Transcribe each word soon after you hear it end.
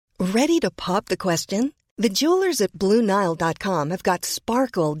Ready to pop the question? The jewelers at BlueNile.com have got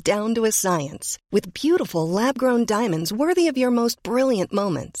sparkle down to a science with beautiful lab-grown diamonds worthy of your most brilliant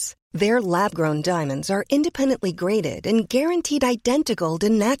moments. Their lab-grown diamonds are independently graded and guaranteed identical to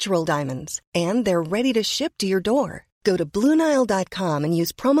natural diamonds, and they're ready to ship to your door. Go to BlueNile.com and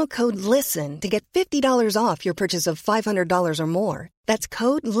use promo code LISTEN to get $50 off your purchase of $500 or more. That's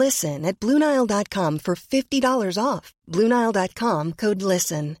code LISTEN at BlueNile.com for $50 off. BlueNile.com, code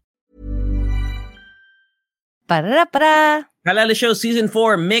LISTEN. Para-para-para. Halala Show Season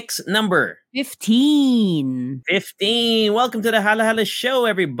 4, mix number 15. 15. Welcome to the Halala Show,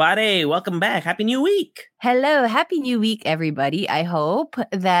 everybody. Welcome back. Happy New Week. Hello, happy new week, everybody. I hope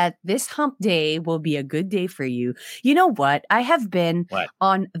that this hump day will be a good day for you. You know what? I have been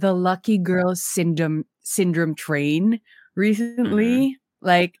on the lucky girl syndrome train recently.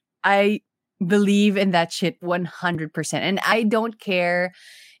 Like, I believe in that shit 100%. And I don't care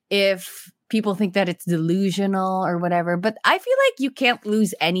if people think that it's delusional or whatever, but I feel like you can't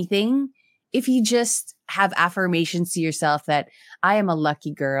lose anything if you just have affirmations to yourself that I am a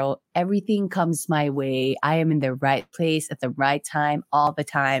lucky girl. Everything comes my way. I am in the right place at the right time all the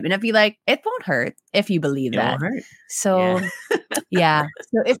time. And I feel like it won't hurt if you believe that. It won't hurt. So yeah.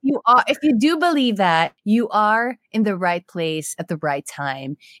 So if you do believe that, you are in the right place at the right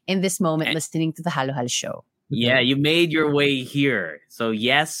time in this moment listening to the Halo Halo Show. Yeah, you made your way here. So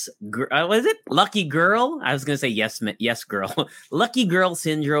yes, was it Lucky Girl? I was going to say yes, girl. Lucky Girl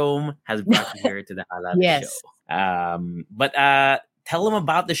Syndrome has brought you here to the Halala Show. But tell them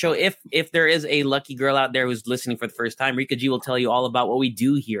about the show. If there is a lucky girl out there who's listening for the first time, Rika G will tell you all about what we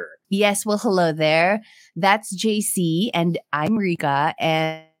do here. Yes, well, hello there. That's JC, and I'm Rika,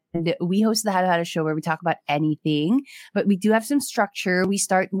 and we host the Halo Halo Show where we talk about anything, but we do have some structure. We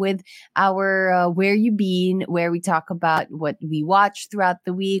start with our Where You Been, where we talk about what we watched throughout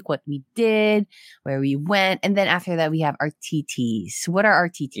the week, what we did, where we went, and then after that we have our TTs. What are our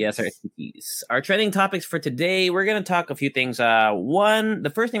TTs? Yes, our TTs. Our trending topics for today, we're going to talk a few things.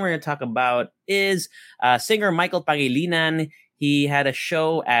 The first thing we're going to talk about is singer Michael Pangilinan. He had a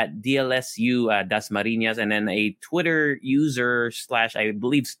show at DLSU Dasmariñas, and then a Twitter user / I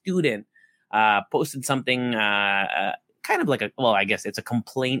believe student posted something kind of like I guess it's a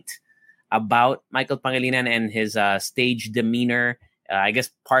complaint about Michael Pangilinan and his stage demeanor. I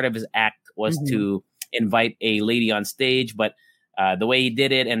guess part of his act was to invite a lady on stage, but the way he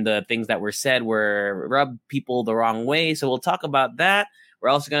did it and the things that were said were rubbed people the wrong way. So we'll talk about that. We're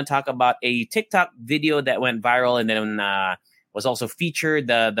also going to talk about a TikTok video that went viral and then was also featured.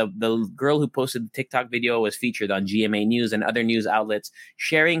 The girl who posted the TikTok video was featured on GMA News and other news outlets,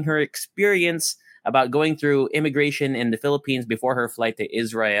 sharing her experience about going through immigration in the Philippines before her flight to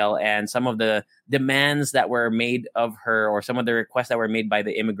Israel and some of the demands that were made of her, or some of the requests that were made by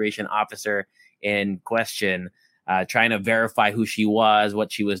the immigration officer in question, trying to verify who she was,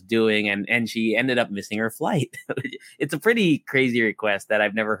 what she was doing, and she ended up missing her flight. It's a pretty crazy request that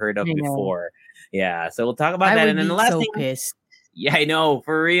I've never heard of before. Yeah, so we'll talk about that. And then the last thing, pissed. Yeah, I know,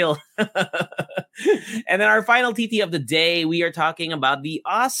 for real. And then our final TT of the day, we are talking about the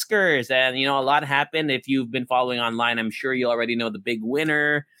Oscars. And, a lot happened. If you've been following online, I'm sure you already know the big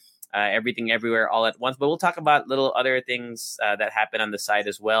winner, Everything Everywhere All at Once. But we'll talk about little other things that happened on the side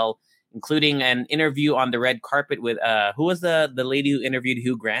as well, including an interview on the red carpet with, who was the lady who interviewed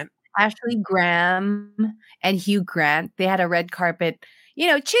Hugh Grant? Ashley Graham and Hugh Grant. They had a red carpet,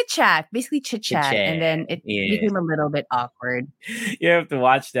 chit-chat, basically chit-chat. And then it became a little bit awkward. You have to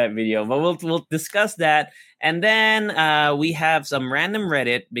watch that video, but we'll discuss that. And then we have some random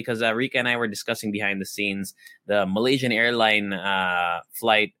Reddit, because Rika and I were discussing behind the scenes the Malaysian airline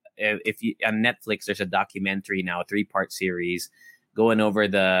flight. If you on Netflix, there's a documentary now, a 3-part series going over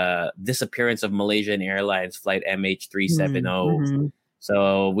the disappearance of Malaysian Airlines flight MH370. Mm-hmm.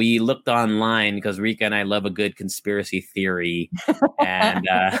 So we looked online because Rika and I love a good conspiracy theory, and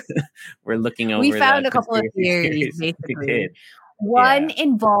we're looking over. We found a couple of theories, basically. One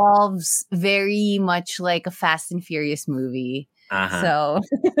involves very much like a Fast and Furious movie. So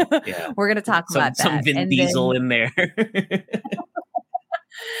we're going to talk about that. Some Vin Diesel in there.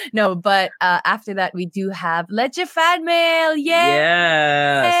 No, but after that, we do have Leche Fan Mail. Yay!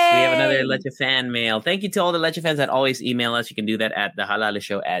 Yes, we have another Leche Fan Mail. Thank you to all the Leche fans that always email us. You can do that at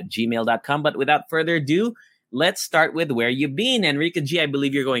thehalalashow@gmail.com. But without further ado, let's start with Where You Been. And Rika G, I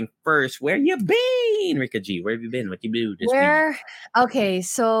believe you're going first. Where you been, Rika G? Where have you been? What you do this week? Okay,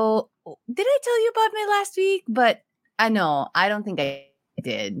 so did I tell you about my last week? But I don't think I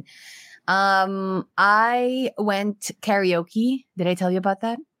did. I went karaoke. Did I tell you about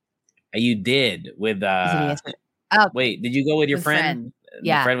that? You did with Oh, wait, did you go with your friend?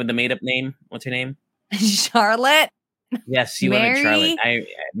 the friend with the made up name. What's her name? Charlotte. Yes, you wanted Charlotte.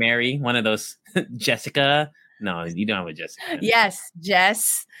 Mary, one of those. Jessica. No, you don't have a Jessica. Yes,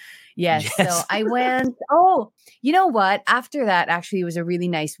 Jess. Yes. So I went. Oh, you know what? After that, actually, it was a really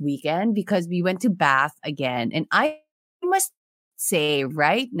nice weekend because we went to Bath again. And I must say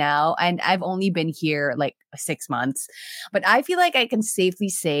right now, and I've only been here like 6 months, but I feel like I can safely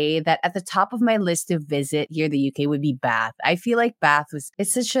say that at the top of my list to visit here in the UK would be Bath. I feel like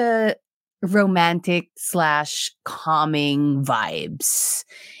it's such a romantic / calming vibes.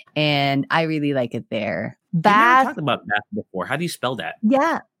 And I really like it there. Bath. We never talked about Bath before. How do you spell that?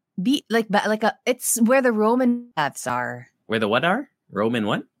 Yeah. It's where the Roman baths are. Where the what are? Roman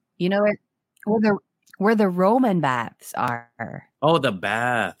what? You know where the Roman baths are. Oh, the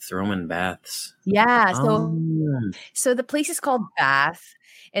baths, Roman baths. Yeah. So the place is called Bath.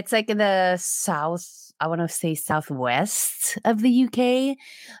 It's like in the south, I want to say southwest of the UK,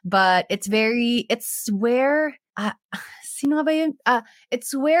 but it's where sino ba yun?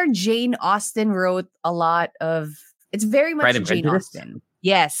 It's where Jane Austen wrote a lot of. It's very much Jane Austen.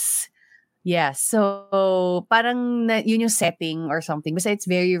 Yes. Yeah. So parang yun yung setting or something. Basta it's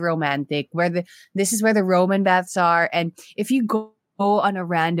very romantic. This is where the Roman baths are, and if you go on a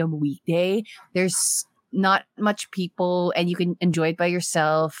random weekday, there's not much people, and you can enjoy it by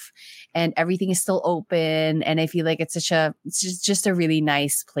yourself, and everything is still open. And I feel like it's just a really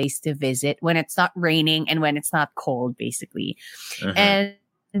nice place to visit when it's not raining and when it's not cold, basically. Uh-huh.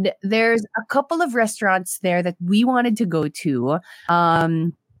 And there's a couple of restaurants there that we wanted to go to.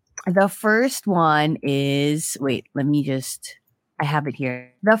 The first one is, I have it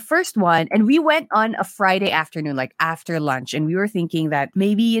here. The first one, and we went on a Friday afternoon, like after lunch, and we were thinking that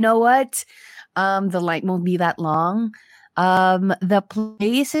maybe, you know what? The line won't be that long. The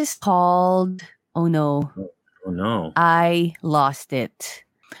place is called, oh no, I lost it.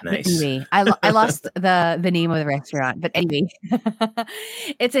 Nice. But anyway, I lost the name of the restaurant. But anyway,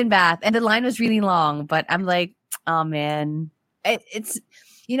 it's in Bath, and the line was really long. But I'm like, oh man, it's.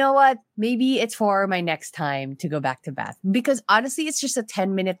 You know what? Maybe it's for my next time to go back to Bath, because honestly, it's just a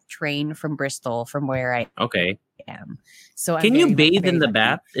 10-minute train from Bristol, from where I am. So can you bathe in the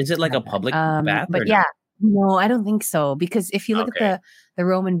bath? Is it like a public bath? But yeah, no, I don't think so, because if you look at the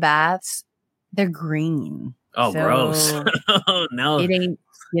Roman baths, they're green. Oh, so gross! Oh no, it ain't.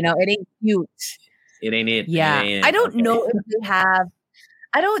 It ain't cute. It ain't it. Yeah, it ain't it. I don't know if they have.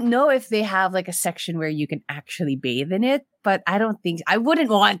 I don't know if they have like a section where you can actually bathe in it, but I wouldn't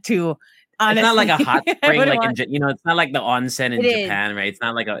want to. Honestly. It's not like a hot spring, it's not like the onsen in Japan, right? It's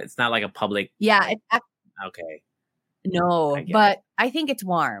not like a public. Yeah. Okay. No, but I think it's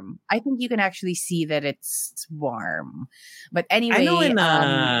warm. I think you can actually see that it's warm. But anyway, I know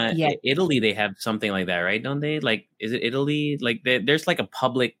in Italy they have something like that, right? Don't they? Like, is it Italy? Like, there's like a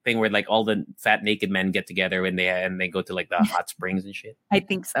public thing where like all the fat naked men get together and they go to like the hot springs and shit. I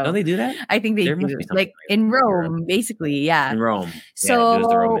think so. Don't they do that? I think they do. Like in Rome, basically, yeah. In Rome. So there's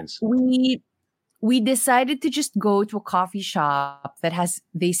the Romans. We decided to just go to a coffee shop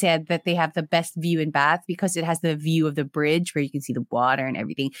they said that they have the best view in Bath because it has the view of the bridge where you can see the water and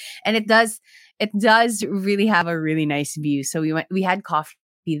everything. And it does really have a really nice view. So we had coffee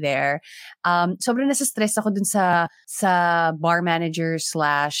there. Sobrang nasa stress ako dun sa bar manager /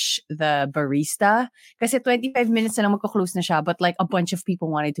 the barista. Kasi 25 minutes na lang magko-close na siya, but like a bunch of people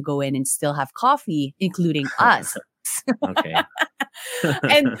wanted to go in and still have coffee, including us. Okay.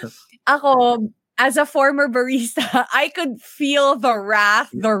 And ako, as a former barista, I could feel the wrath,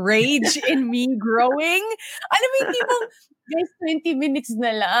 the rage in me growing. Alam mo yung tipong, guys, 20 minutes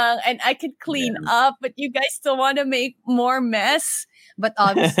na lang and I could clean up, but you guys still want to make more mess. But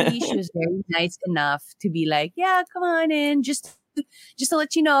obviously, she was very nice enough to be like, yeah, come on in. Just to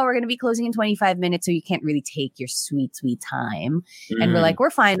let you know, we're going to be closing in 25 minutes, so you can't really take your sweet, sweet time. Mm. And we're like, we're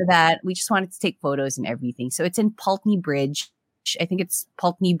fine with that. We just wanted to take photos and everything. So it's in Pulteney Bridge. I think it's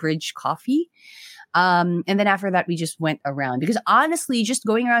Pulteney Bridge Coffee. And then after that, we just went around, because honestly, just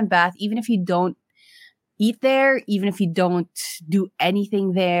going around Bath, even if you don't eat there, even if you don't do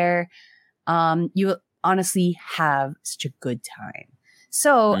anything there, you will honestly have such a good time.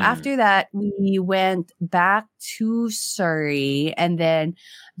 So after that, we went back to Surrey, and then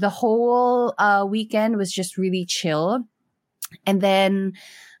the whole weekend was just really chill. And then,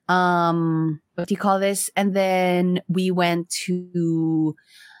 what do you call this? And then we went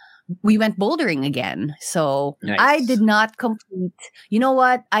bouldering again. So nice. I did not complete. You know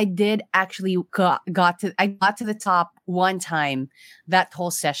what? I did actually got to the top one time that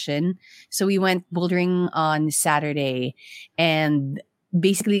whole session. So we went bouldering on Saturday, and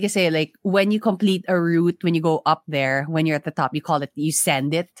basically kasi like when you complete a route, when you go up there, when you're at the top, you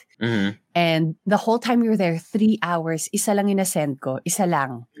send it. Mm-hmm. And the whole time you were there, 3 hours, isa lang yung na-send ko. Isa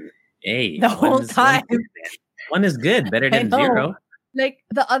lang. Hey, the whole time. One is good. Better than zero. Like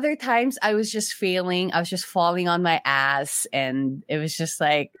the other times I was just failing. I was just falling on my ass. And it was just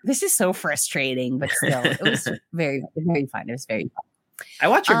like, this is so frustrating. But still, it was very, very fun. It was very fun. I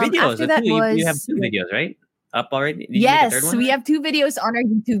watch your videos. You have 2 was- videos, right? Up already? Did Yes, you make a third one? we have 2 videos on our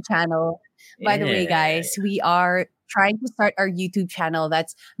YouTube channel. By the way, guys, we are trying to start our YouTube channel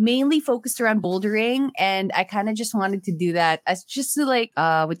that's mainly focused around bouldering. And I kind of just wanted to do that as just to like,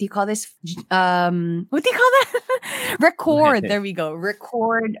 what do you call this? What do you call that? Record. There we go.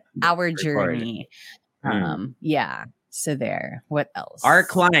 Record our journey. Yeah. So there. What else? Our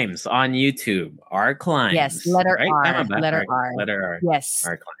climbs on YouTube. Our climbs. Yes. Letter right? R. Letter R. Letter R. Yes.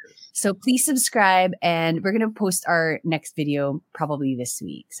 Our climbs. So please subscribe, and we're going to post our next video probably this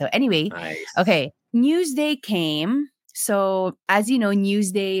week. So anyway, Nice. Okay, Newsday came. So as you know,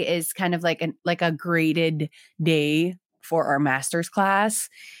 Newsday is kind of like a graded day for our master's class.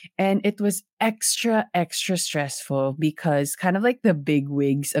 And it was extra stressful because kind of like the big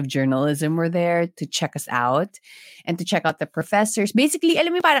wigs of journalism were there to check us out and to check out the professors. Basically,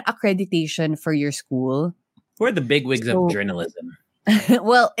 alam mo parang accreditation for your school. Who are the big wigs of journalism?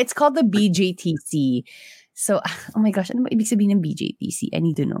 Well, it's called the BJTC. So, oh my gosh, ano ba ibig sabihin ng BJTC? I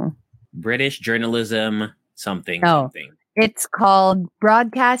need to know. British Journalism something. It's called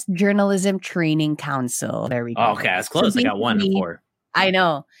Broadcast Journalism Training Council. There we go. Oh, okay, that's close. I got 1 before. I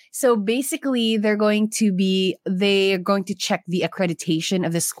know. So basically, they're going to check the accreditation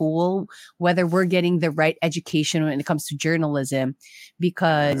of the school, whether we're getting the right education when it comes to journalism,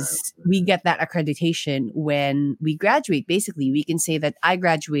 because we get that accreditation when we graduate. Basically, we can say that I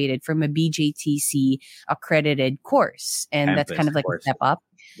graduated from a BJTC accredited course, and that's kind of like a step up.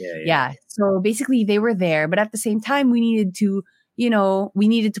 Yeah. So basically, they were there, but at the same time, we needed to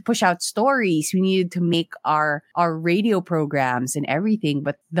push out stories. We needed to make our radio programs and everything.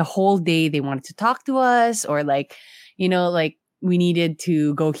 But the whole day they wanted to talk to us, or like we needed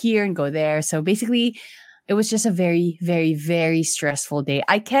to go here and go there. So basically it was just a very, very, very stressful day.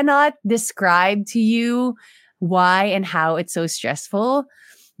 I cannot describe to you why and how it's so stressful,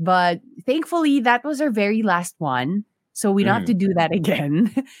 but thankfully that was our very last one. So we don't have to do that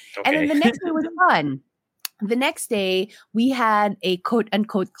again. Okay. And then the next day was fun. The next day, we had a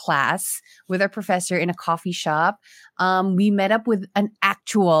quote-unquote class with our professor in a coffee shop. We met up with an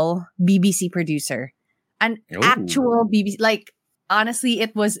actual BBC producer. Actual BBC. Like, honestly,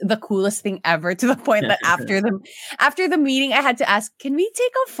 it was the coolest thing ever, to the point that after the meeting, I had to ask, can we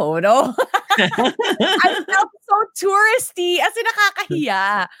take a photo? I felt so touristy. As in,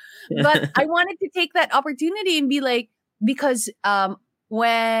 nakakahiya. But I wanted to take that opportunity and be like, because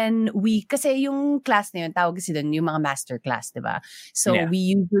kasi yung class na yun, tawag kasi dun yung mga master class, diba? So we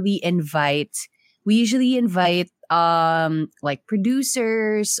usually invite like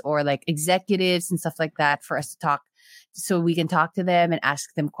producers or like executives and stuff like that for us to talk, so we can talk to them and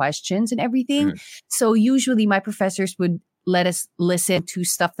ask them questions and everything. So usually my professors would let us listen to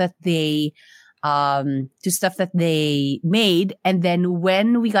stuff that they made, and then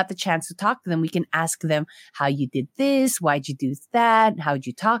when we got the chance to talk to them, we can ask them how you did this, why'd you do that, how'd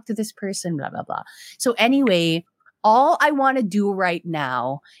you talk to this person, blah blah blah. So anyway, all I want to do right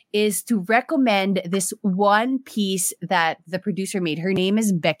now is to recommend this one piece that the producer made. Her name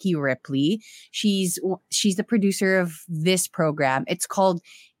is Becky Ripley. She's the producer of this program. It's called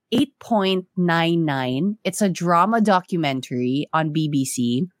 8.99. It's a drama documentary on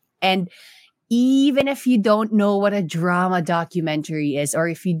BBC. And even if you don't know what a drama documentary is, or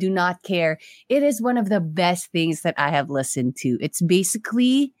if you do not care, it is one of the best things that I have listened to. It's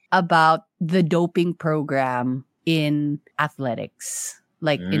basically about the doping program in athletics,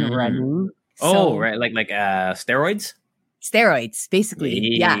 like in running. Right. Like steroids? Steroids, basically.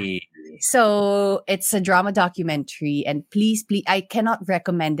 Yeah. So it's a drama documentary, and please, I cannot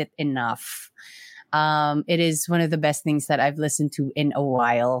recommend it enough. It is one of the best things that I've listened to in a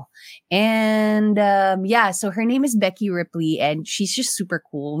while. And so her name is Becky Ripley, and she's just super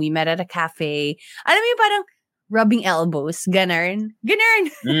cool. We met at a cafe. Alam mo yung parang rubbing elbows, ganern.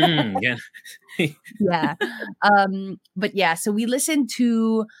 Yeah. But yeah, so we listened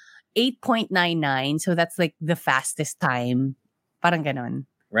to 8.99. So that's like the fastest time. Parang ganon.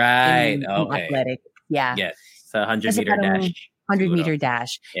 Right. In okay. Athletic. Yeah. Yes. So 100-meter dash. 100-meter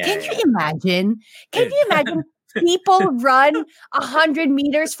dash. Yeah, Can you imagine? People run 100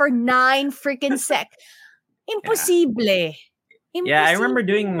 meters for 9 freaking seconds? Imposible. Yeah, I remember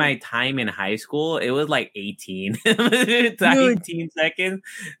doing my time in high school. It was like 18. Dude, 19 seconds.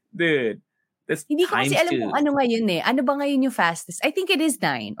 Dude, that's hindi ko kasi times alam two. kung ano ngayon eh. Ano ba ngayon yung fastest? I think it is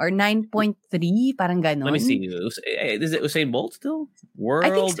 9 or 9.3, parang Let me ganon. see. Is it Usain Bolt still?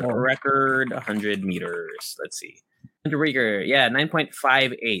 I think World so. record 100 meters. Let's see. 100 meter. Yeah,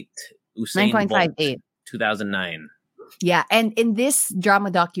 9.58. Usain Bolt, 9.58. 2009. Yeah, and in this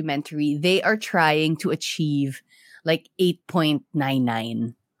drama documentary, they are trying to achieve like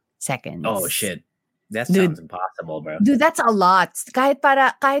 8.99 seconds. Oh shit. That Dude, sounds impossible, bro. Dude, that's a lot. Kahit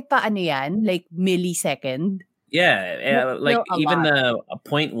pa ano yan, like millisecond. Yeah, like even lot. the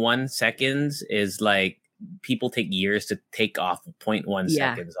 0.1 seconds is like people take years to take off 0.1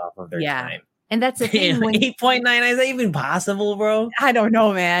 seconds off of their time. And that's the thing. 8.9, is that even possible, bro? I don't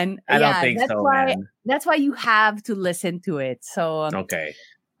know, man. I don't think so, man. That's why you have to listen to it. So okay.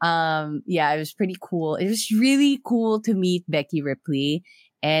 Yeah, it was pretty cool. It was really cool to meet Becky Ripley.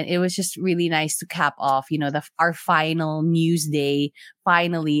 And it was just really nice to cap off, our final news day.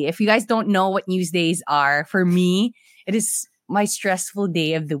 Finally, if you guys don't know what news days are, for me, it is my stressful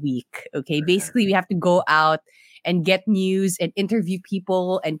day of the week. Okay. Basically, we have to go out and get news and interview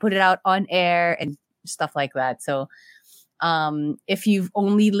people and put it out on air and stuff like that. So, if you've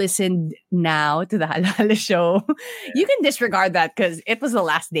only listened now to the Hala Hala show, you can disregard that because it was the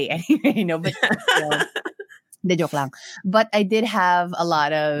last day anyway, but the joke lang. But I did have a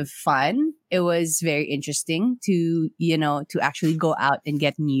lot of fun. It was very interesting to actually go out and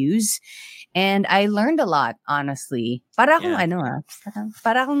get news. And I learned a lot, honestly. Para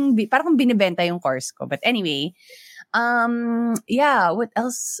akong binibenta yung course ko. But anyway, what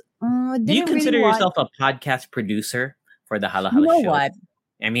else? Do you consider yourself a podcast producer for the Hala Hala show? You know what?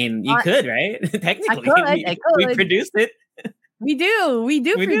 I mean, you could, right? Technically, I could. We produced it. We do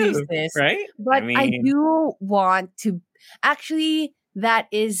produce this, right? But I do want to. Actually, that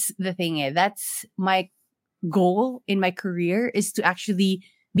is the thing. That's my goal in my career, is to actually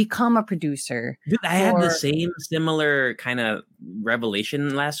become a producer. Dude, I had the similar kind of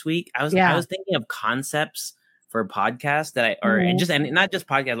revelation last week. I was thinking of concepts for podcasts that and not just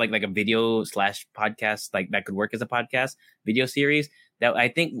podcast, like a video / podcast, like that could work as a podcast video series. That I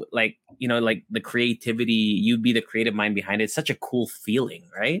think, like the creativity, you'd be the creative mind behind it. It's such a cool feeling,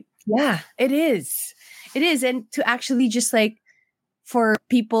 right? Yeah, it is. It is. And to actually just for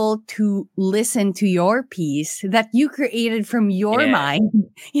people to listen to your piece that you created from your mind,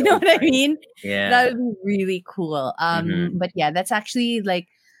 you know what I mean? Yeah. That would be really cool. But yeah, that's actually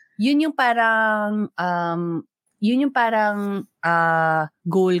yun yung parang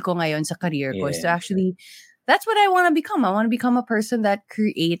goal ko ngayon sa career ko, is to actually. That's what I want to become. I want to become a person that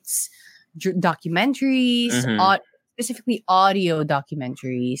creates documentaries, specifically audio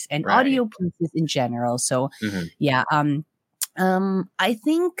documentaries and audio pieces in general. So, I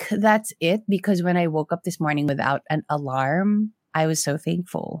think that's it, because when I woke up this morning without an alarm, I was so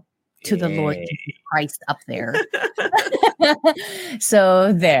thankful to the Lord Jesus Christ up there.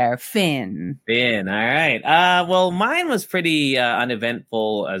 So there, Finn. All right. Well, mine was pretty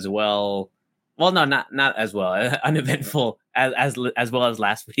uneventful as well. Well, no, not as well. Uneventful as well as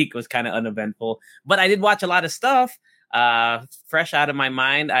last week was kind of uneventful. But I did watch a lot of stuff. Fresh out of my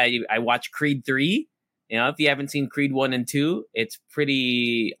mind, I watched Creed 3. If you haven't seen Creed 1 and 2, it's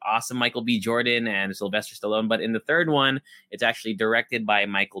pretty awesome. Michael B. Jordan and Sylvester Stallone. But in the third one, it's actually directed by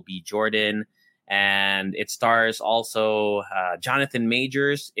Michael B. Jordan. And it stars also Jonathan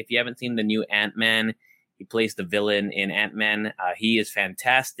Majors. If you haven't seen the new Ant-Man, he plays the villain in Ant-Man. He is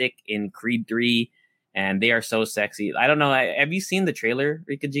fantastic in Creed 3, and they are so sexy. I don't know. Have you seen the trailer,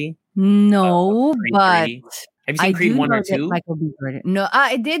 Rika G? No, but 3? Have you seen Creed 1 or 2? Michael B. Jordan. No,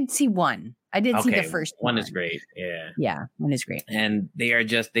 I did see one. I did see the first one. One is great. Yeah. Yeah, one is great. And they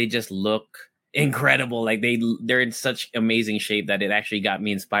just look incredible. Like they're in such amazing shape that it actually got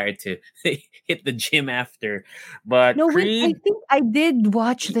me inspired to hit the gym after. But no, Creed, wait, I think I did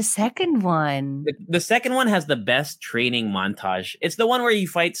watch the second one. The second one has the best training montage. It's the one where he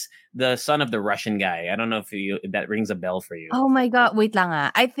fights the son of the Russian guy. I don't know if that rings a bell for you. Oh my God, wait lang ah.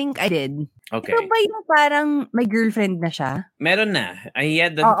 I think I did. Okay. Ito ba yung parang may girlfriend na siya? Meron na. He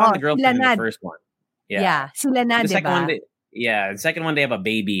had the girlfriend in the first one. Yeah, sila na, the diba? second one, the second one they have a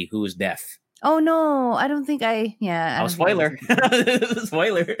baby who's deaf. Oh no, I don't think spoiler. Spoiler.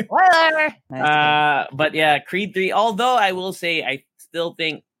 Spoiler. But yeah, Creed 3, although I will say I still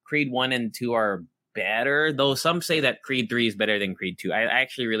think Creed 1 and 2 are better, though some say that Creed 3 is better than Creed 2. I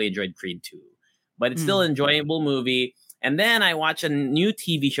actually really enjoyed Creed 2. But it's still an enjoyable movie. And then I watched a new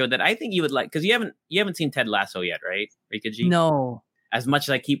TV show that I think you would like, because you haven't seen Ted Lasso yet, right, Rika G? No. As much as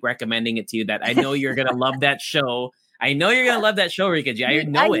I keep recommending it to you, that I know you're gonna love that show. I know you're gonna love that show, Rika G. I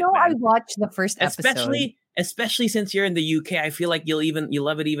know it, man. I watched the first episode. Especially since you're in the UK, I feel like you'll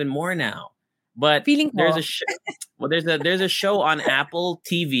love it even more now. But there's a show on Apple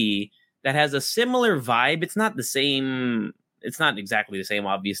TV that has a similar vibe. It's not the same. It's not exactly the same,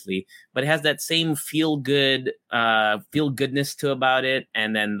 obviously, but it has that same feel goodness to about it.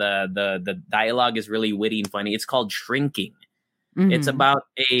 And then the dialogue is really witty and funny. It's called Shrinking. Mm-hmm. It's about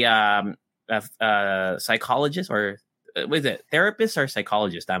a psychologist or what is it? Therapist or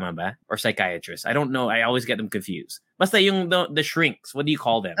psychologist? Tama ba? Or psychiatrist? I don't know. I always get them confused. Basta yung the shrinks. What do you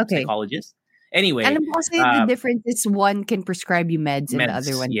call them? Okay. Psychologists? Anyway. And also the difference is one can prescribe you meds and the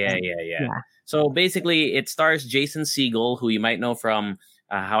other one yeah. So basically, it stars Jason Segel, who you might know from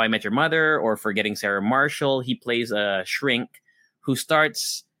How I Met Your Mother or Forgetting Sarah Marshall. He plays a shrink who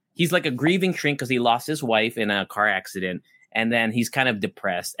he's like a grieving shrink because he lost his wife in a car accident. And then he's kind of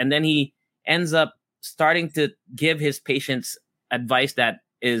depressed. And then he ends up starting to give his patients advice that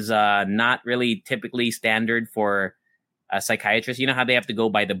is not really typically standard for a psychiatrist. You know how they have to go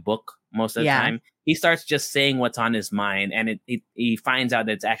by the book most of the time? He starts just saying what's on his mind. And he finds out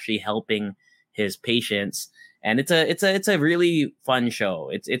that it's actually helping his patients, and it's a really fun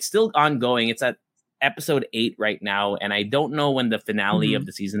show. It's still ongoing. It's at episode 8 right now, and I don't know when the finale of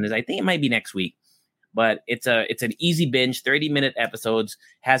the season is. I think it might be next week, but it's an easy binge, 30-minute episodes.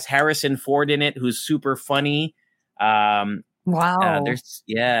 Has Harrison Ford in it, who's super funny. Wow. It's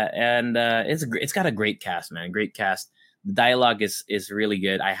got a great cast, man. Great cast. The dialogue is really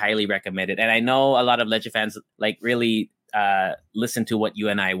good. I highly recommend it, and I know a lot of Leche fans like really listen to what you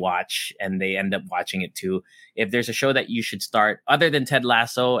and I watch, and they end up watching it too. If there's a show that you should start other than Ted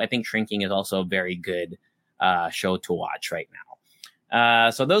Lasso, I think Shrinking is also a very good show to watch right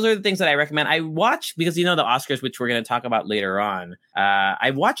now. So those are the things that I recommend. I watch because the Oscars, which we're going to talk about later on.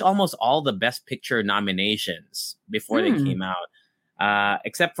 I watch almost all the Best Picture nominations before they came out,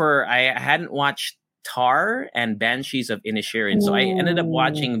 except for I hadn't watched Tar and Banshees of Inisherin, so I ended up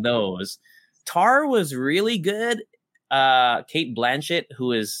watching those. Tar was really good. Kate Blanchett,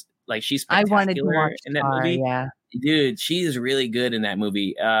 who is like she's spectacular. I wanted to watch in that Tar, movie. yeah. Dude, she is really good in that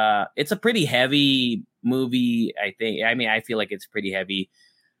movie. It's a pretty heavy movie, I think. I mean, I feel like it's pretty heavy.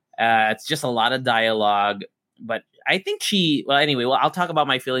 It's just a lot of dialogue, but I think I'll talk about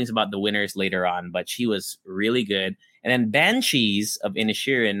my feelings about the winners later on, but she was really good. And then Banshees of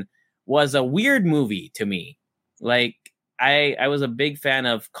Inisherin was a weird movie to me. Like, I was a big fan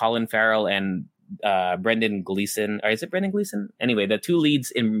of Colin Farrell and Brendan Gleeson. Or is it Brendan Gleeson? Anyway, the two leads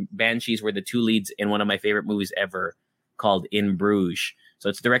in Banshees were the two leads in one of my favorite movies ever called In Bruges. So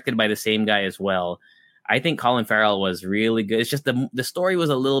it's directed by the same guy as well. I think Colin Farrell was really good. It's just the story was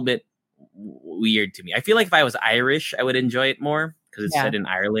a little bit weird to me. I feel like if I was Irish, I would enjoy it more because it's set in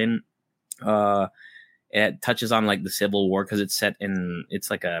Ireland. It touches on like the Civil War because it's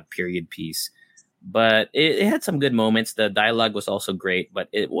like a period piece. But it had some good moments. The dialogue was also great, but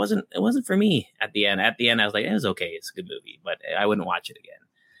it wasn't for me at the end. At the end, I was like, it was okay. It's a good movie, but I wouldn't watch it again.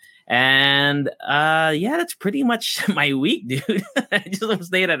 And that's pretty much my week, dude. I just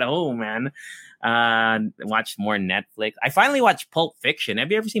stayed at home, man. Watched more Netflix. I finally watched Pulp Fiction.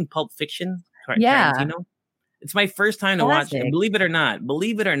 Have you ever seen Pulp Fiction? Yeah. Tarantino? It's my first time to watch it. Believe it or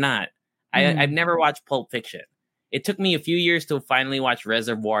not, I've never watched Pulp Fiction. It took me a few years to finally watch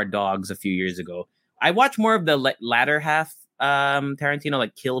Reservoir Dogs a few years ago. I watched more of the latter half Tarantino,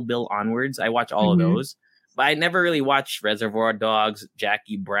 like Kill Bill onwards. I watch all of those. But I never really watched Reservoir Dogs,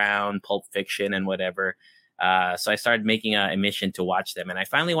 Jackie Brown, Pulp Fiction, and whatever. So I started making a mission to watch them. And I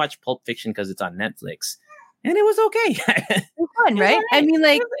finally watched Pulp Fiction because it's on Netflix. And it was okay. It was fun, right? I mean,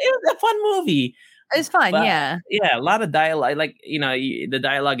 like... It was a fun movie. It's fun, but, yeah. Yeah, a lot of dialogue. Like, the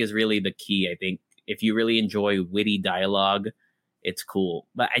dialogue is really the key, I think. If you really enjoy witty dialogue, it's cool.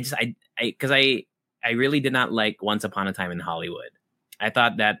 But I really did not like Once Upon a Time in Hollywood. I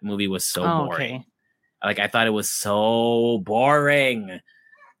thought that movie was so boring. Okay. Like, I thought it was so boring.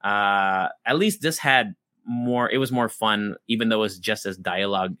 At least this had more, it was more fun, even though it was just as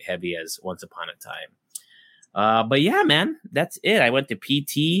dialogue heavy as Once Upon a Time. But yeah, man, that's it. I went to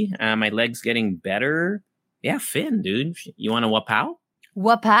PT. My leg's getting better. Yeah, Finn, dude. You want to wapow?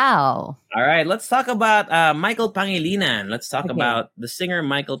 Wapow. All right, let's talk about Michael Pangilinan. Let's talk about the singer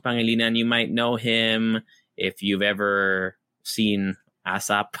Michael Pangilinan. You might know him if you've ever seen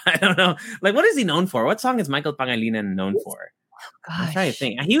ASAP. I don't know. Like, what is he known for? What song is Michael Pangilinan known for? Oh, gosh. I'm trying to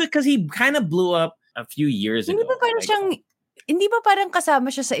think. Because he kind of blew up a few years ago. Hindi ba parang kasama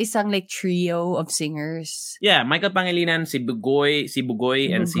siya sa isang like trio of singers? Yeah, Michael Pangilinan, si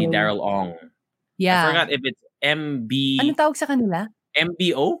Bugoy, and si Daryl Ong. Yeah. I forgot if it's MB. Anong tawag sa kanila?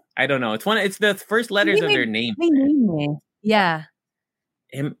 MBO? I don't know. It's the first letters of their name. May name eh. Yeah.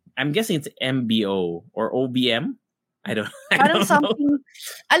 I'm guessing it's MBO or OBM. I don't Parang know. something,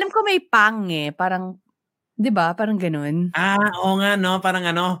 alam ko may pang eh. Parang, di ba? Parang ganun. Oo nga, no? Parang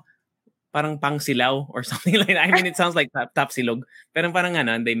pang silaw or something like that. I mean, it sounds like top silog. Pero parang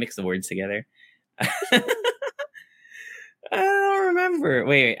they mix the words together. I don't remember.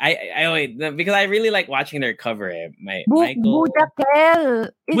 Wait. I wait because I really like watching their cover. Michael Budakel.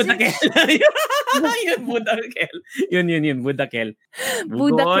 Budakel. Yun, Budakel. Yun, Budakel.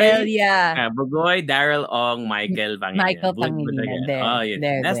 Budakel, yeah. Bugoy, Daryl Ong, Michael Pangilinan. Michael Pangilinan. Oh, yun.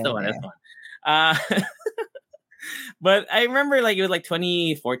 That's the one. But I remember like it was like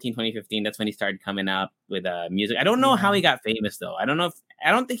 2014, 2015. That's when he started coming up with music. I don't know how he got famous though. I don't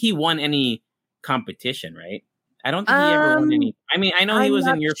think he won any competition, right? I don't think he ever won any. I mean, I know he was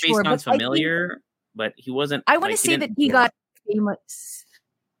in Your Face Sounds Familiar, but he wasn't. I want to say that he got famous.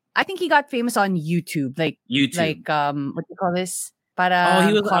 I think he got famous on YouTube, like YouTube. Like what do you call this? Para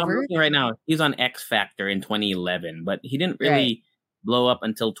he was cover right now. He was on X Factor in 2011, but he didn't really blow up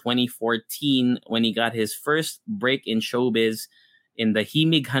until 2014 when he got his first break in showbiz in the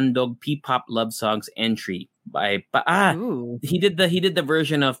Himig Handog P-pop love songs entry by he did the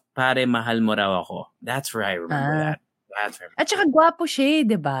version of Pare Mahal Mo Raw Ako. That's where I remember that. That's where. At saka gwapo siya,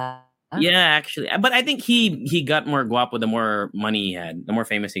 diba? Yeah, actually. But I think he got more guapo the more money he had, the more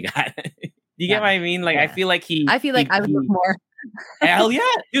famous he got. Do you get what I mean? Like I feel like I would look more. Hell yeah,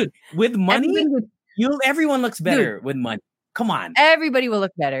 dude. With money, everyone looks better with money. Come on. Everybody will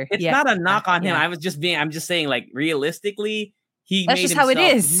look better. It's not a knock on him. I'm just saying, like, realistically, that's just how it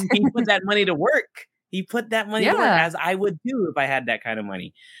is. He put that money to work. He put that money to work, as I would do if I had that kind of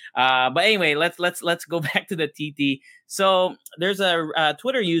money. But anyway, let's go back to the TT. So there's a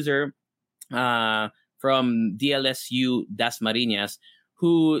Twitter user from DLSU Dasmariñas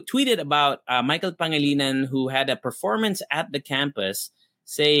who tweeted about Michael Pangilinan, who had a performance at the campus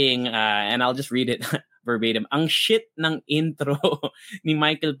saying, and I'll just read it verbatim, ang shit ng intro ni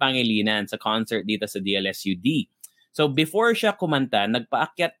Michael Pangilinan sa concert dito sa DLSUD. So before siya kumanta,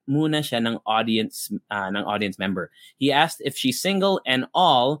 nagpaakyat muna siya ng audience member. He asked if she's single and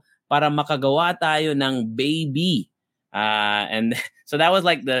all para makagawa tayo ng baby. And so that was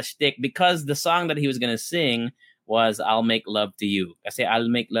like the shtick, because the song that he was going to sing was I'll Make Love to You. Kasi I'll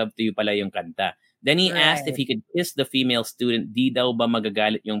Make Love to You pala yung kanta. Then he asked if he could kiss the female student. Di daw ba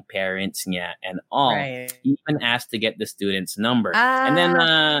magagalit yung parents niya and all. Right. He even asked to get the student's number. And then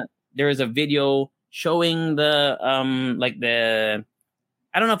there was a video showing the I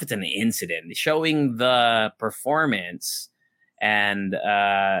don't know if it's an incident, showing the performance. And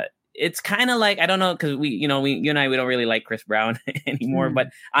it's kind of like, I don't know, because you and I, we don't really like Chris Brown anymore. But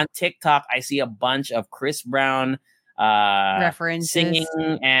on TikTok, I see a bunch of Chris Brown references, singing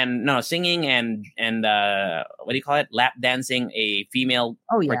and what do you call it? Lap dancing a female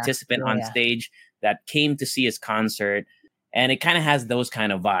participant on stage that came to see his concert. And it kind of has those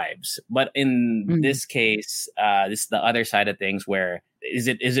kind of vibes. But in this case, this is the other side of things where is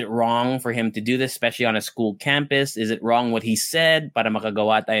it wrong for him to do this, especially on a school campus? Is it wrong what he said? Para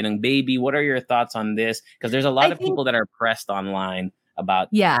makagawa tayo ng baby. What are your thoughts on this? Because there's a lot of people that are pressed online about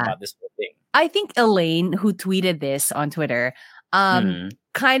this whole thing. I think Elaine, who tweeted this on Twitter,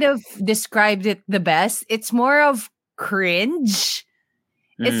 kind of described it the best. It's more of cringe.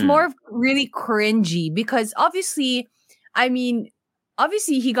 It's more of really cringy because obviously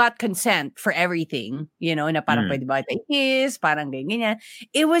he got consent for everything, na parang pwede ba tayo kiss, parang ganyan.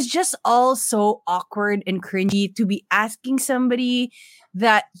 It was just all so awkward and cringy to be asking somebody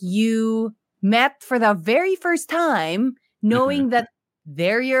that you met for the very first time, knowing that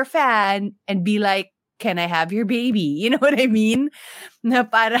they're your fan, and be like, can I have your baby? You know what I mean? Na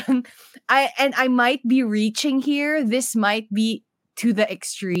parang, I might be reaching here. This might be to the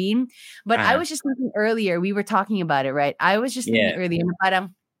extreme. But I was just thinking earlier, we were talking about it, right? I was just thinking earlier, na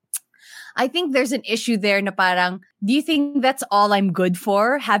parang, I think there's an issue there na parang, do you think that's all I'm good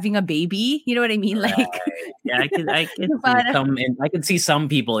for, having a baby? You know what I mean? Like, I can see some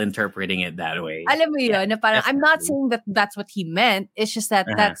people interpreting it that way. Alam mo yun, na parang, I'm not saying that that's what he meant. It's just that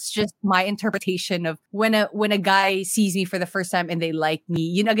that's just my interpretation of when a guy sees me for the first time and they like me,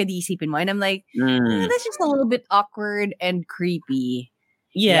 yun agad isipin mo. And I'm like, that's just a little bit awkward and creepy.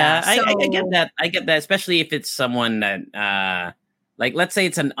 Yeah, so, I get that. I get that, especially if it's someone that, like, let's say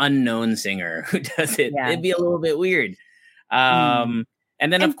it's an unknown singer who does it. Yeah. It'd be a little bit weird. And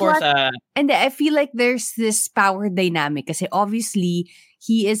then, of course... and I feel like there's this power dynamic. Kasi obviously,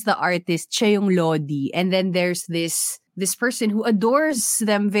 he is the artist, siya yung Lodi. And then there's this this person who adores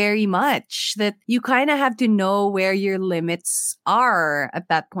them very much, that you kind of have to know where your limits are at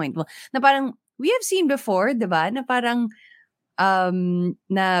that point. Well, na parang we have seen before, diba? Na parang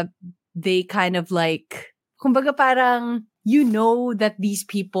na they kind of like, kumbaga parang you know that these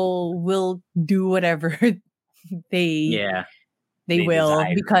people will do whatever they will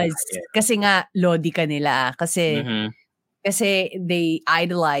desire. because kasi nga lodi ka nila kasi they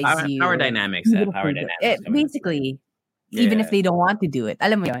idolize you. Power dynamics. Basically, even if they don't want to do it.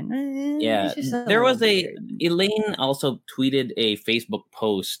 Alam mo yun? Yeah. There was Elaine also tweeted a Facebook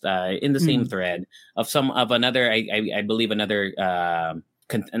post in the same thread of another, I believe another,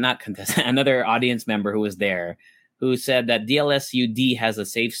 not contestant, another audience member who was there, who said that DLSUD has a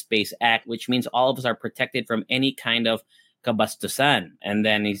Safe Space Act, which means all of us are protected from any kind of kabastusan. And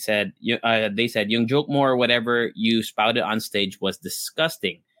then he said, they said, yung joke mo or whatever you spouted on stage was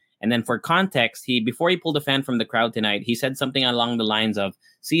disgusting. And then for context, before he pulled a fan from the crowd tonight, he said something along the lines of,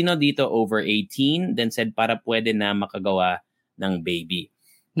 sino dito over 18? Then said, para pwede na makagawa ng baby.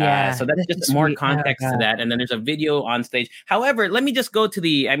 Yeah. So that's just more context to that. And then there's a video on stage. However, let me just go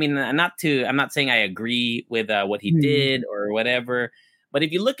to I'm not saying I agree with what he did or whatever. But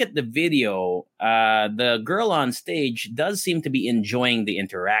if you look at the video, the girl on stage does seem to be enjoying the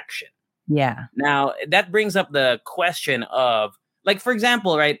interaction. Yeah. Now, that brings up the question of, like, for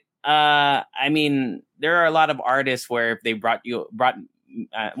example, right? I mean, there are a lot of artists where if they brought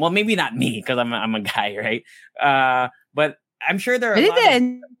well, maybe not me because I'm a guy, right? But I'm sure there are a lot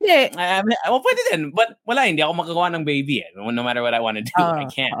well, pwede din. But wala, hindi ako makagawa ng baby. No matter what I want to do, I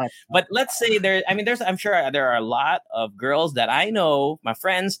can't. But let's say I'm sure there are a lot of girls that I know, my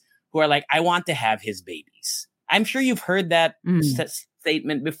friends, who are like, I want to have his babies. I'm sure you've heard that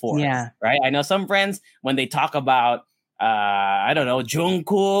statement before, right? I know some friends, when they talk about, I don't know,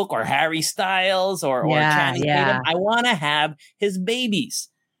 Jungkook or Harry Styles or Channing Tatum, I want to have his babies,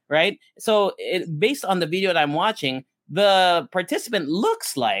 right? So based on the video that I'm watching, the participant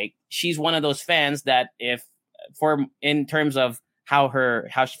looks like she's one of those fans that in terms of how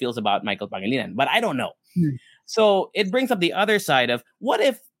she feels about Michael Pangilinan, but I don't know. So it brings up the other side of, what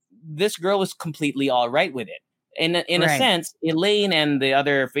if this girl was completely all right with it? In a sense, Elaine and the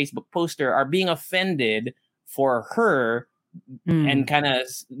other Facebook poster are being offended for her and kind of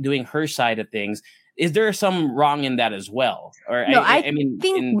doing her side of things. Is there some wrong in that as well? Or no, I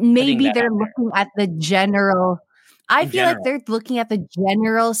think maybe they're looking at the general. I feel like they're looking at the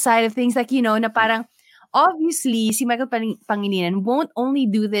general side of things, like, na parang obviously si Michael Pangilinan won't only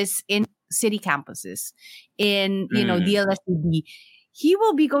do this in city campuses, in DLSD. He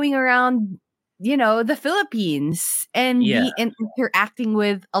will be going around, the Philippines and be interacting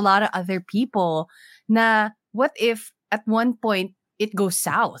with a lot of other people. Na what if at one point it goes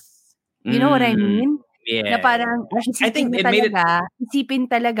south? You know what I mean? Yeah. Na parang I think it made it isipin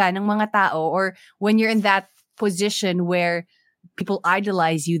talaga ng mga tao, or when you're in that position where people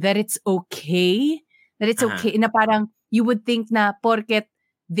idolize you, that it's okay. Na parang you would think na porket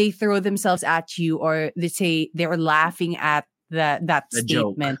they throw themselves at you, or they say they're laughing at that the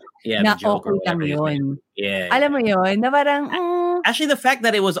statement. Joke. Yeah, na the joke okay lang yun. Yeah. Alam mo yun, na parang actually, the fact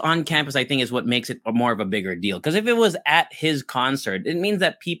that it was on campus, I think, is what makes it more of a bigger deal. Because if it was at his concert, it means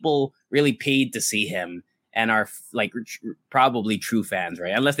that people really paid to see him and are like probably true fans,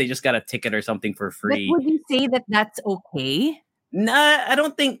 right? Unless they just got a ticket or something for free. But would you say that that's okay? Nah, I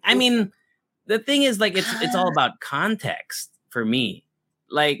don't think. I mean, the thing is, like, it's all about context for me.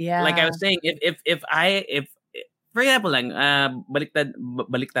 Like I was saying, if for example, like,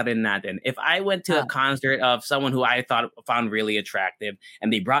 baliktarin natin. If I went to a concert of someone who I found really attractive,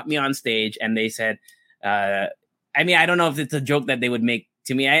 and they brought me on stage and they said, I mean, I don't know if it's a joke that they would make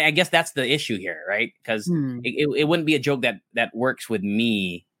to me. I guess that's the issue here, right? Because it wouldn't be a joke that works with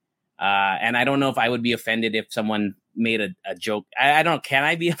me. And I don't know if I would be offended if someone made a joke. I don't know. Can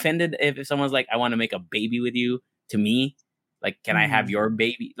I be offended if someone's like, I want to make a baby with you to me? Like, can I have your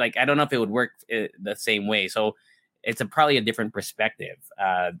baby? Like, I don't know if it would work the same way. So it's probably a different perspective.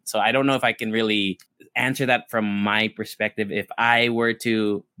 So I don't know if I can really answer that from my perspective. If I were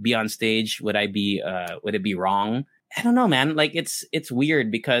to be on stage, would it be wrong? I don't know, man. Like, it's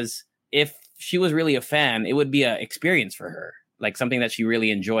weird, because if she was really a fan, it would be an experience for her, like something that she really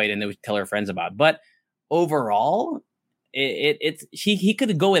enjoyed and they would tell her friends about. But overall, he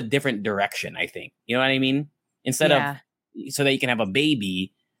could go a different direction, I think. You know what I mean? Instead of so that you can have a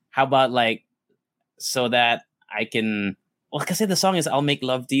baby, how about like so that I can, well, because the song is "I'll Make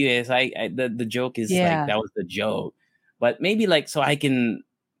Love to You." The joke is like that was the joke, but maybe like so I can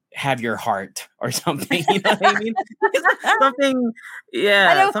have your heart or something. You know what I mean? Something,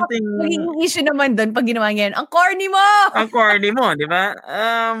 yeah, Alam mo, something. magiging issue naman doon pag ginawa niya yan, ang corny mo! Ang corny mo, di ba?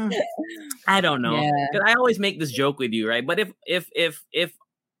 I don't know. Yeah. Because I always make this joke with you, right? But if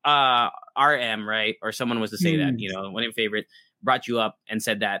RM, right, or someone was to say that, you know, one of your favorites brought you up and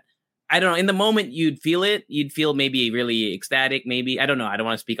said that, I don't know, in the moment you'd feel it. You'd feel maybe really ecstatic, maybe. I don't know. I don't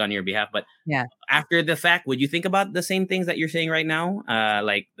want to speak on your behalf, but yeah, after the fact, would you think about the same things that you're saying right now?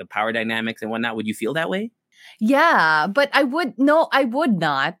 Like the power dynamics and whatnot. Would you feel that way? Yeah, but I would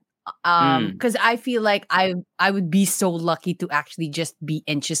not. Because I feel like I would be so lucky to actually just be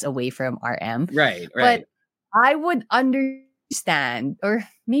inches away from RM. Right. But I would understand, or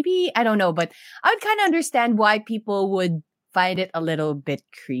maybe I don't know, but I would kind of understand why people would find it a little bit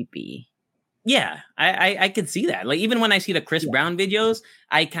creepy. Yeah, I could see that. Like, even when I see the Chris Brown videos,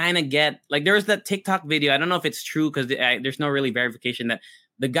 I kind of get, like, there was that TikTok video. I don't know if it's true because there's no really verification that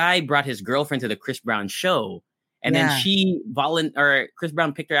the guy brought his girlfriend to the Chris Brown show. And then Chris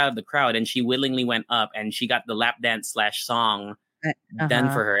Brown picked her out of the crowd and she willingly went up and she got the lap dance / song done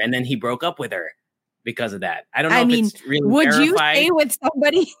for her. And then he broke up with her because of that. I don't know if it's really would verified. You stay with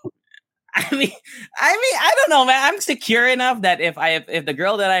somebody? I mean, I don't know, man. I'm secure enough that if the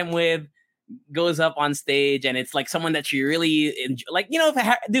girl that I'm with goes up on stage and it's like someone that she really enjoy, like, you know,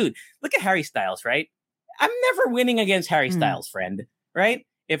 dude, look at Harry Styles, right? I'm never winning against Harry Styles, friend, right?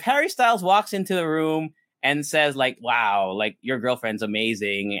 If Harry Styles walks into the room and says like, wow, like your girlfriend's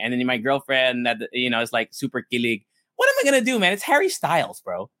amazing, and then my girlfriend that, you know, is like super kilig, what am I gonna do, man? It's Harry Styles,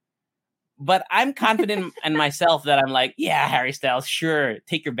 bro. But I'm confident in myself that I'm like, yeah, Harry Styles, sure,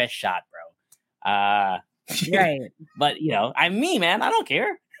 take your best shot, bro. Right. But you know, I'm me, man. I don't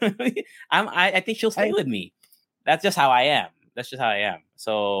care. I think she'll stay with me. That's just how I am.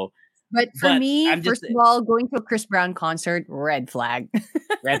 So, but for me, first of all, going to a Chris Brown concert, red flag.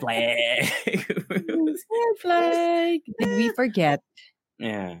 Red flag. Red flag. Did we forget?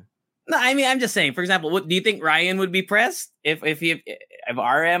 Yeah. No, I mean, I'm just saying. For example, what do you think Ryan would be pressed if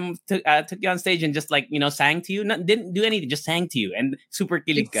RM took you on stage and just, like, you know, sang to you? Didn't do anything, just sang to you and super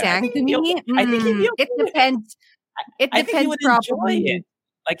kilig ka. Sang to me. I think he'd be okay. It depends. I think he would enjoy it.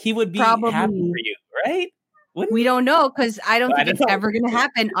 Like, he would be happy for you, right? We don't know because I don't think it's ever going to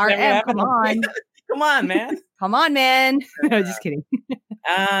happen. RM, come on. Come on, man. Come on, man. No, just kidding.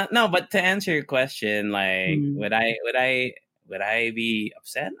 No, but to answer your question, like, would I be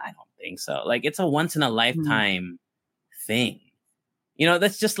upset? I don't think so. Like, it's a once in a lifetime thing. You know,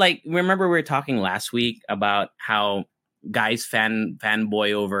 that's just like, remember we were talking last week about how guys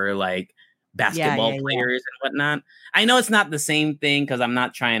fanboy over like basketball players and whatnot. I know it's not the same thing because I'm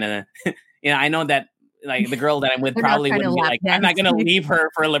not trying to, you know, I know that like the girl that I'm with probably wouldn't be like, I'm not going to leave her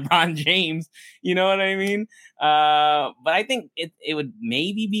for LeBron James. You know what I mean? But I think it would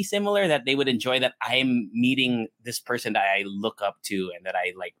maybe be similar, that they would enjoy that I'm meeting this person that I look up to and that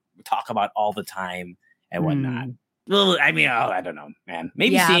I like talk about all the time and whatnot. Well, I mean, I don't know, man.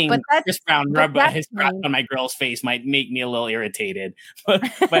 Maybe seeing Chris Brown rub his crotch on my girl's face might make me a little irritated. But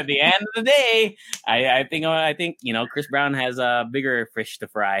at the end of the day, I think you know, Chris Brown has a bigger fish to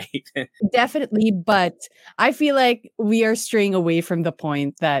fry. Definitely, but I feel like we are straying away from the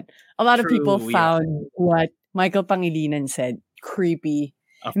point that a lot of people found what Michael Pangilinan said creepy,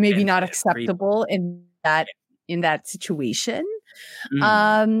 maybe not acceptable in that situation.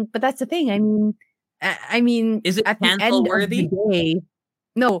 But that's the thing. I mean, is it at the end worthy? of the day,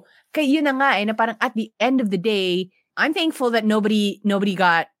 no. Kaya yun na nga na parang at the end of the day, I'm thankful that nobody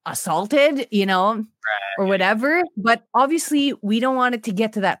got assaulted, you know, or whatever. But obviously, we don't want it to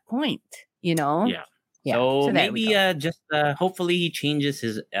get to that point, you know. Yeah. So maybe just hopefully he changes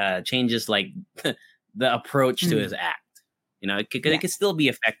like the approach to his act. You know, it could still be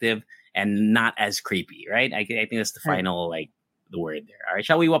effective and not as creepy, right? I think that's the final like the word there. All right,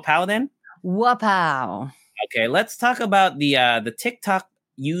 shall we wapow then? Wapow. Okay, let's talk about the TikTok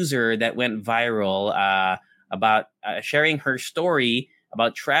user that went viral about sharing her story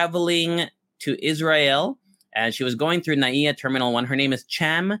about traveling to Israel, and she was going through NAIA Terminal 1. Her name is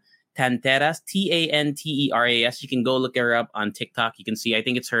Cham Tanteras, Tanteras. You can go look her up on TikTok. You can see, I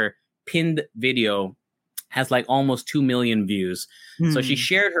think it's her pinned video, has like almost 2 million views. So she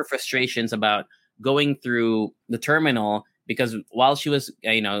shared her frustrations about going through the terminal, because while she was,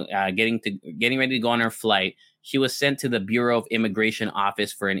 getting ready to go on her flight, she was sent to the Bureau of Immigration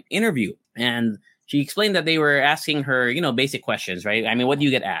office for an interview. And she explained that they were asking her, basic questions, right? I mean, what do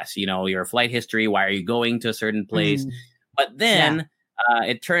you get asked? Your flight history, why are you going to a certain place? But then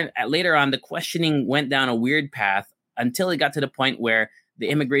it turned later on, the questioning went down a weird path until it got to the point where the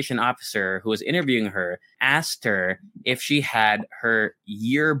immigration officer who was interviewing her asked her if she had her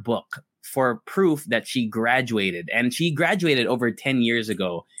yearbook for proof that she graduated. And she graduated over 10 years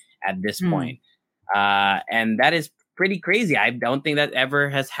ago at this point. And that is pretty crazy. I don't think that ever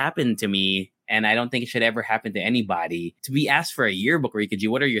has happened to me. And I don't think it should ever happen to anybody to be asked for a yearbook. Rika,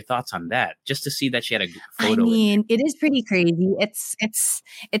 what are your thoughts on that? Just to see that she had a photo. I mean, it is pretty crazy.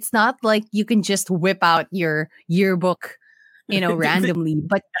 It's not like you can just whip out your yearbook, randomly.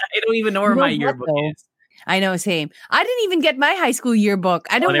 But I don't even know where my yearbook is. I know, same. I didn't even get my high school yearbook.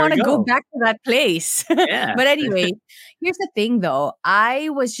 I don't want to go back to that place. Yeah. But anyway, here's the thing though. I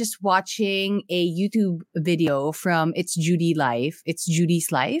was just watching a YouTube video from It's Judy's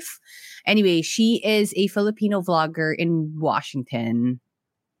Life. Anyway, she is a Filipino vlogger in Washington.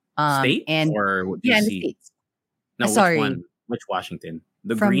 State? And or yeah, in the States. No, sorry. which one? Which Washington?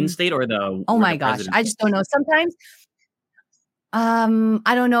 The green state or the... Oh my gosh. I just don't know. Sometimes... I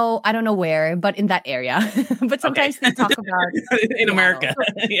don't know where, but in that area. But sometimes they talk about in America.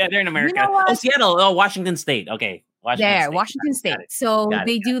 Yeah, they're in America. You know what? Oh, Seattle. Oh, Washington State. Okay. Washington State. So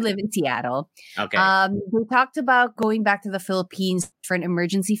they do live in Seattle. Okay. They talked about going back to the Philippines for an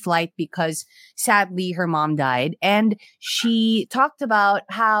emergency flight because sadly her mom died. And she talked about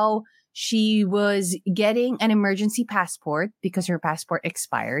how she was getting an emergency passport because her passport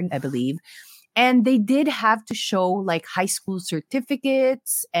expired, I believe. And they did have to show like high school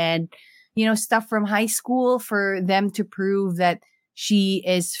certificates and, stuff from high school for them to prove that she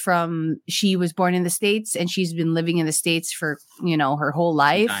was born in the States and she's been living in the States for, her whole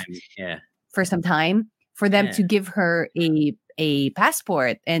life. For some time for them to give her a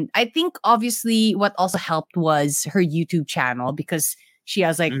passport. And I think obviously what also helped was her YouTube channel because she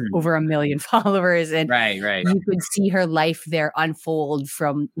has like over 1 million followers and right. You could see her life there unfold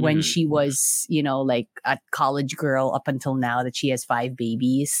from when she was, like a college girl up until now that she has 5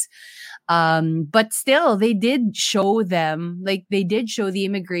 babies. But still they did show the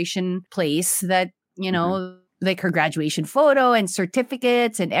immigration place that, like her graduation photo and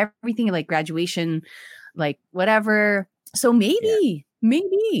certificates and everything, like graduation, like whatever. So maybe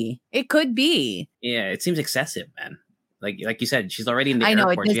it could be. Yeah, it seems excessive, man. Like you said, she's already in the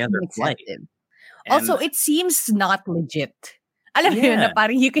airport. It does she has her flight. Also, it seems not legit. Alam mo yun, na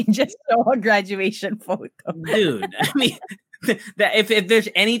parang you can just show a graduation photo. Dude, I mean, if there's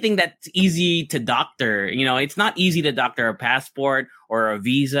anything that's easy to doctor, it's not easy to doctor a passport or a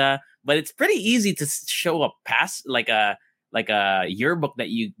visa, but it's pretty easy to show a like a yearbook that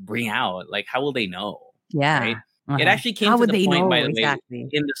you bring out. Like, how will they know? Yeah. Right? It actually came to the point, by the way,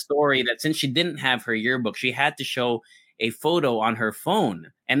 in the story that since she didn't have her yearbook, she had to show a photo on her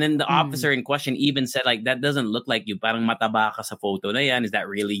phone. And then the officer in question even said, like, that doesn't look like you. Parang mataba ka sa photo na yan. Is that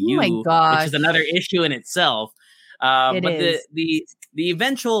really you? Oh my gosh. Which is another issue in itself. But the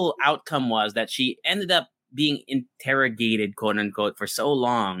eventual outcome was that she ended up being interrogated, quote unquote, for so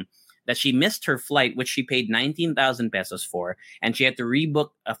long that she missed her flight, which she paid 19,000 pesos for. And she had to rebook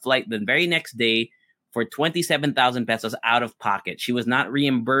a flight the very next day for 27,000 pesos out of pocket. She was not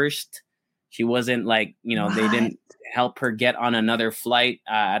reimbursed. She wasn't like, they didn't help her get on another flight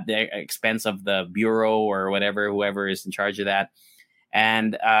at the expense of the bureau or whoever is in charge of that.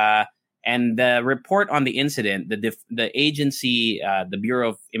 And the report on the incident, the agency, the Bureau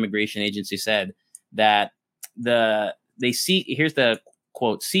of Immigration Agency said that here's the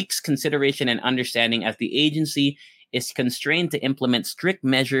quote, seeks consideration and understanding as the agency is constrained to implement strict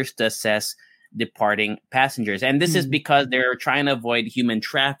measures to assess departing passengers. And this is because they're trying to avoid human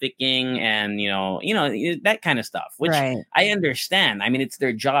trafficking and, that kind of stuff, which I understand. I mean, it's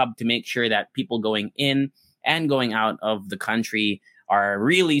their job to make sure that people going in and going out of the country are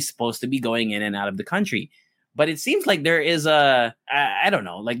really supposed to be going in and out of the country. But it seems like there is I don't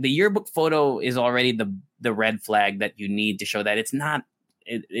know, like the yearbook photo is already the red flag that you need to show that it's not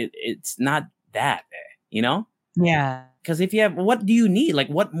that, Yeah. Because if you have, what do you need? Like,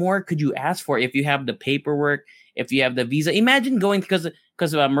 what more could you ask for if you have the paperwork, if you have the visa? Imagine going, because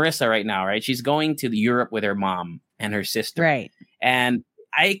Marissa right now, right? She's going to Europe with her mom and her sister. Right. And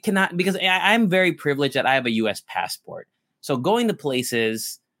I cannot, because I'm very privileged that I have a U.S. passport. So going to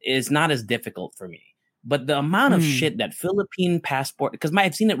places is not as difficult for me. But the amount of shit that Philippine passport, because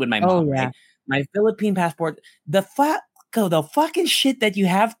I've seen it with my mom, right? My Philippine passport, the fucking shit that you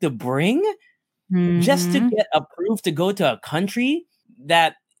have to bring just to get approved to go to a country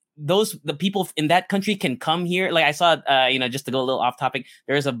that the people in that country can come here. Like I saw, just to go a little off topic,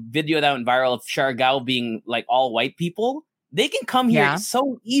 there's a video that went viral of Siargao being like all white people. They can come here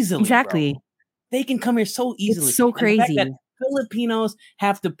so easily. Exactly. Bro. They can come here so easily. It's so crazy. And the fact that Filipinos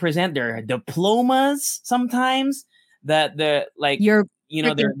have to present their diplomas sometimes, that the like your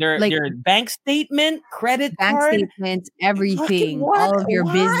their bank statement, credit bank card, statements, everything, what? all of your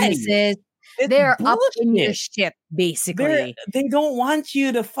Why? businesses. It's They're up in your bullshit. shit, basically. They don't want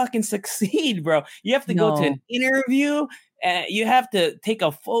you to fucking succeed, bro. You have to go to an interview. You have to take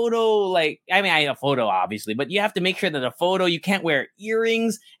a photo. A photo, obviously, but you have to make sure that the photo, you can't wear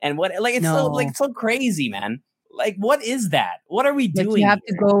earrings and what. It's so crazy, man. Like, what is that? What are we doing? You have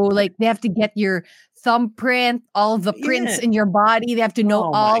to go. They have to get your thumbprint, all the prints in your body. They have to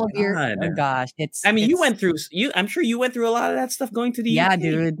know all of your. Oh gosh, you went through. I'm sure you went through a lot of that stuff going to the UK. Yeah,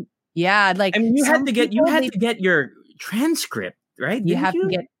 dude. Yeah, you had to get your transcript, right? You have to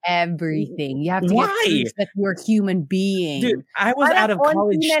get everything. You have to get proof that you're a human being. Dude, I was out of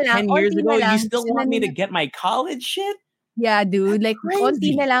college 10 years ago. You still want me to get my college shit? Yeah, dude.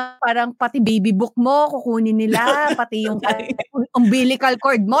 Konti na lang, parang pati baby book mo, kukunin nila, pati yung umbilical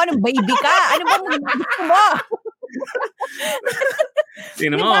cord mo, nung baby ka. Ano ba gusto mo?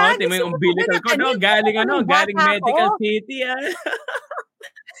 Tingnan mo, tingnan mo yung umbilical cord. Galing Medical City.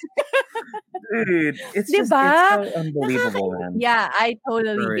 Dude, it's so unbelievable, man. Yeah, I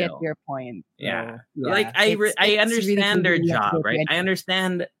totally get your point. Yeah. I understand their job, right? I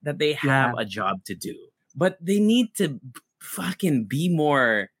understand that they have a job to do. But they need to fucking be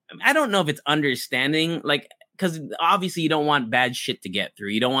more. I don't know if it's understanding, because obviously you don't want bad shit to get through.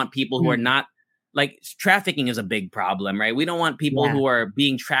 You don't want people who are not, trafficking is a big problem, right? We don't want people who are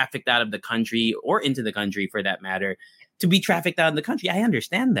being trafficked out of the country or into the country, for that matter, to be trafficked out of the country. I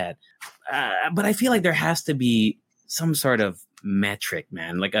understand that. But I feel like there has to be some sort of metric,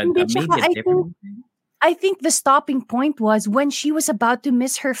 man. I think the stopping point was when she was about to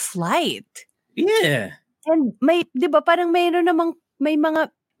miss her flight. Yeah. And di ba parang may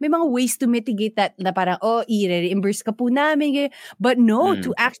mga ways to mitigate that na parang, i-reimburse ka po namin. But no,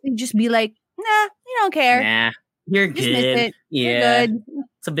 to actually just be like, nah, you don't care. Nah, you're just good. Miss it. Yeah. You're good.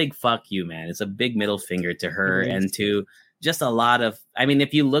 It's a big fuck you, man. It's a big middle finger to her and to just a lot of,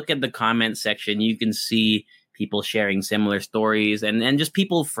 if you look at the comment section, you can see people sharing similar stories and just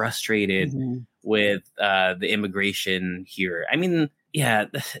people frustrated with the immigration here. Yeah,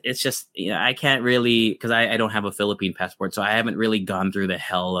 it's just, I can't really, because I don't have a Philippine passport, so I haven't really gone through the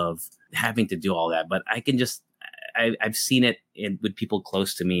hell of having to do all that. But I can just, I've seen it with people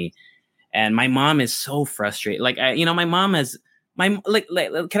close to me. And my mom is so frustrated. My mom has, can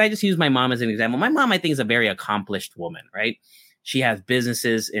I just use my mom as an example? My mom, I think, is a very accomplished woman, right? She has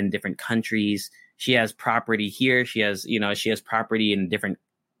businesses in different countries. She has property here. She has property in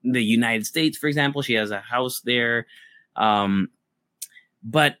the United States, for example. She has a house there.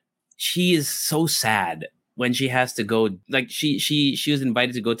 But she is so sad when she has to go. She was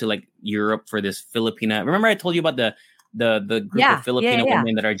invited to go to Europe for this Filipina. Remember I told you about the group of Filipino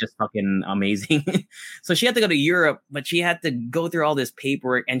women that are just fucking amazing. So she had to go to Europe, but she had to go through all this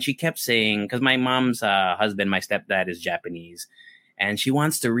paperwork, and she kept saying, because my mom's husband, my stepdad, is Japanese, and she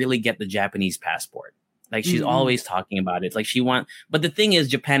wants to really get the Japanese passport. She's always talking about it. But the thing is,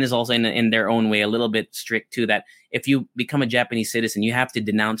 Japan is also in their own way a little bit strict too, that if you become a Japanese citizen, you have to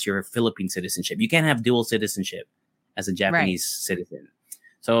denounce your Philippine citizenship. You can't have dual citizenship as a Japanese citizen.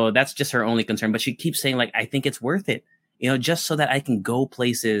 So that's just her only concern. But she keeps saying, I think it's worth it, just so that I can go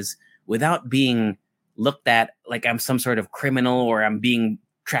places without being looked at like I'm some sort of criminal or I'm being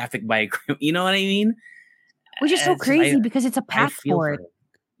trafficked by a criminal. You know what I mean? Which is so crazy because it's a passport.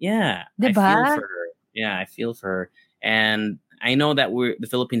 Yeah. Diba? I feel for her. Yeah, I feel for her. And I know that the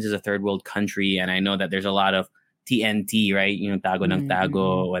Philippines is a third world country, and I know that there's a lot of TNT, right? Tago ng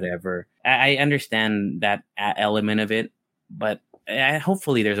tago, whatever. I understand that element of it, but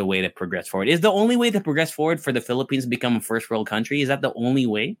hopefully there's a way to progress forward. Is the only way to progress forward for the Philippines to become a first world country? Is that the only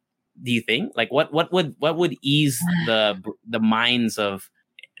way? Do you think? What would ease the minds of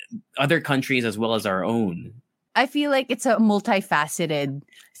other countries as well as our own? I feel like it's a multifaceted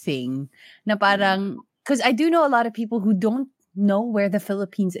thing. Na parang, because I do know a lot of people who don't know where the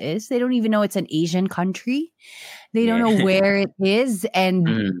Philippines is. They don't even know it's an Asian country. They don't know where it is. And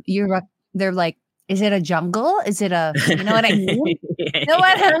they're like, is it a jungle? Is it you know what I mean? No,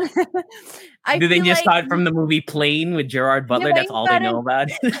 do they just start from the movie Plane with Gerard Butler? That's all they know about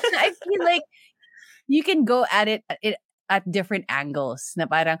it. I feel like you can go at it at different angles. Na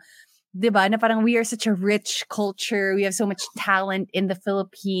parang, diba? Na parang we are such a rich culture. We have so much talent in the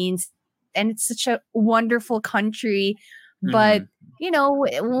Philippines. And it's such a wonderful country. But,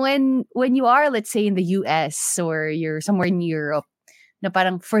 when you are, let's say, in the US or you're somewhere in Europe, na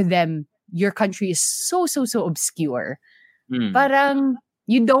parang for them, your country is so obscure. Parang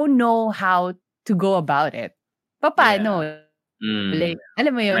you don't know how to go about it. Paano?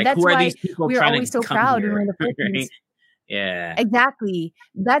 Alam mo yun? That's why we're always so proud when we're in the Philippines. Yeah. Exactly.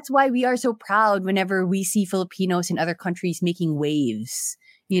 That's why we are so proud whenever we see Filipinos in other countries making waves.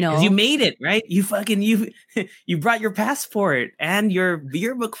 Because you made it, right? You you brought your passport and your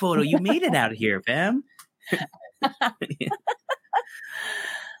yearbook photo. You made it out here, fam.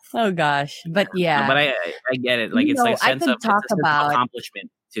 Oh gosh. But yeah. But I get it. Like it's like I sense could of it's talk a sense of about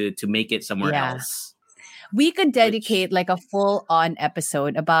accomplishment to make it somewhere else. We could dedicate like a full-on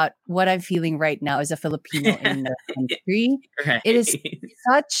episode about what I'm feeling right now as a Filipino in the country. Right. It is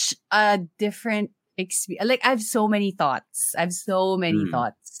such a different experience. Like I have so many thoughts.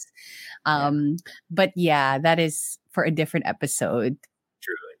 But yeah, that is for a different episode.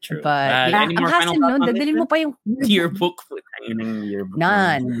 True. But Any more final thoughts on this? Dadalhin mo pa yung Yearbook.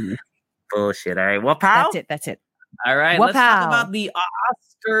 None. Bullshit. All right. Well, pal. That's it. All right. Let's talk about the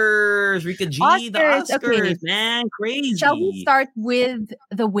Oscars. Rika G, the Oscars, okay. Man. Crazy. Shall we start with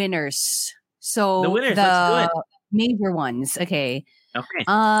the winners? So the winners, let's do it. Major ones. Okay.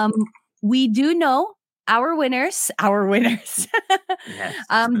 Okay. We do know our winners. Yes.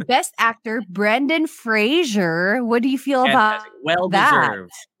 Best actor, Brendan Fraser. What do you feel about that?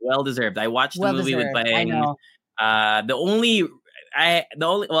 Well deserved. I watched the movie with Bang. I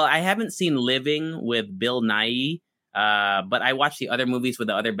know. I haven't seen Living with Bill Nye, but I watched the other movies with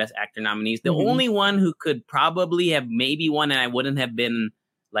the other Best Actor nominees. The only one who could probably have maybe won and I wouldn't have been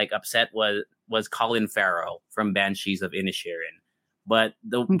like upset was Colin Farrell from Banshees of Inisherin. But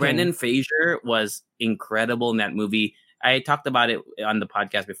Brendan Fraser was incredible in that movie. I talked about it on the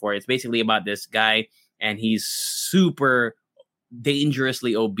podcast before. It's basically about this guy, and he's super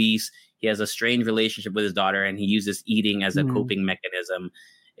dangerously obese. He has a strange relationship with his daughter, and he uses eating as a coping mechanism.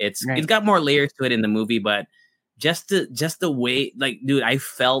 It's got more layers to it in the movie, but just the way, like, dude, I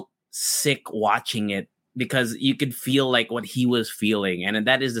felt sick watching it because you could feel like what he was feeling, and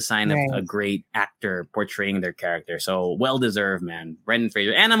that is the sign of a great actor portraying their character. So well deserved, man, Brendan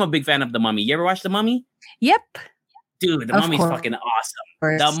Fraser. And I'm a big fan of The Mummy. You ever watch The Mummy? Yep. Dude, The Mummy's fucking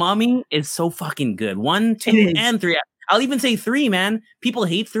awesome. The Mummy is so fucking good. 1, 2, and 3. I'll even say 3, man. People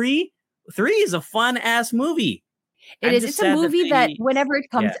hate 3. 3 is a fun ass movie. It's a movie that whenever it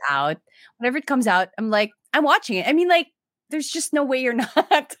comes out, I'm like, I'm watching it. I mean, like, there's just no way you're not.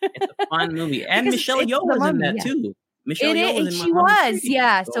 It's a fun movie. And Michelle Yeoh was in that too. Michelle Yeoh was in She was,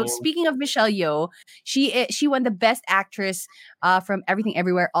 yeah. So speaking of Michelle Yeoh, she won the Best Actress from Everything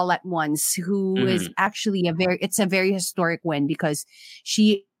Everywhere All at Once, who is actually it's a very historic win because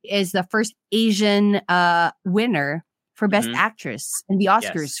she is the first Asian winner for Best Actress in the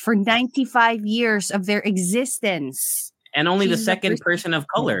Oscars for 95 years of their existence. And only the second person of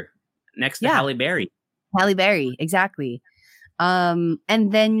color next to Halle Berry. Halle Berry, exactly. And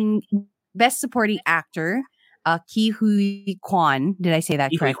then Best Supporting Actor, Ke Huy Quan. Did I say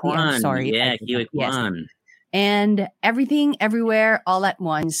that correctly? I'm sorry. Yeah, Ke Huy Quan. Yes. And Everything Everywhere All at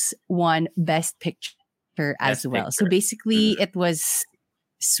Once won Best Picture as well. So basically, it was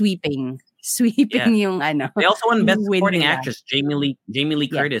sweeping yung ano. They also won Best Supporting Actress. Jamie Lee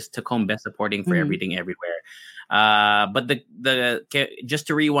Curtis took home Best Supporting for Everything Everywhere. But the just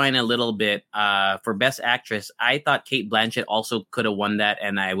to rewind a little bit, for Best Actress, I thought Cate Blanchett also could have won that,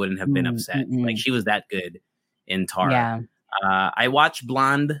 and I wouldn't have been upset. Like, she was that good in Tar. Yeah. I watched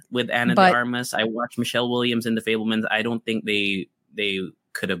Blonde with Ana de Armas. I watched Michelle Williams in The Fabelmans. I don't think they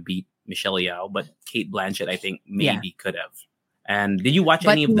could have beat Michelle Yeoh, but Cate Blanchett, I think maybe could have. And did you watch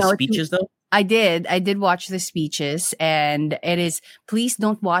any of the speeches though? I did watch the speeches, and it is, please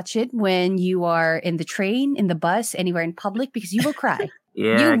don't watch it when you are in the train, in the bus, anywhere in public, because you will cry.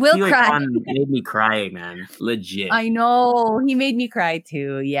 Yeah, you will cry. Made me cry, man. Legit. I know. He made me cry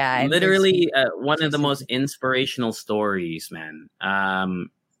too. Yeah. Literally one of the most inspirational stories, man.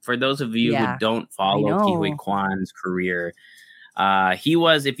 For those of you who don't follow Ke Huy Quan's career, he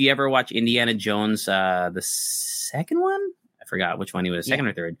was, if you ever watch Indiana Jones, the second one? I forgot which one he was, second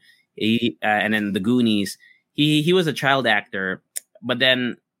or third. And then The Goonies, he was a child actor, but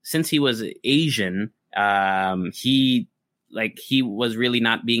then since he was Asian, he was really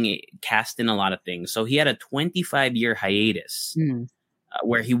not being cast in a lot of things. So he had a 25-year hiatus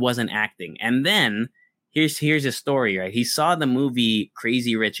where he wasn't acting. And then here's his story, right? He saw the movie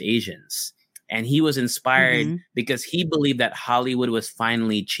Crazy Rich Asians, and he was inspired because he believed that Hollywood was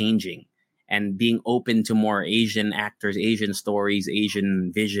finally changing and being open to more Asian actors, Asian stories,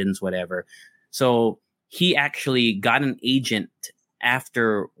 Asian visions, whatever. So he actually got an agent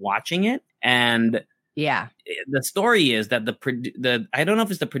after watching it. And the story is that the I don't know if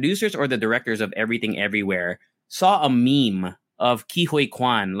it's the producers or the directors of Everything Everywhere saw a meme of Ke Huy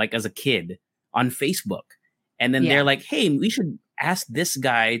Quan, like as a kid, on Facebook. And then they're like, hey, we should ask this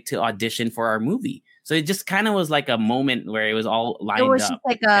guy to audition for our movie. So it just kind of was like a moment where it was all lined It was up. just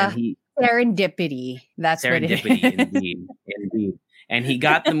like a serendipity. That's serendipity, what it is. indeed. And he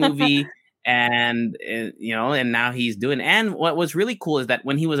got the movie, and and now he's doing. And what was really cool is that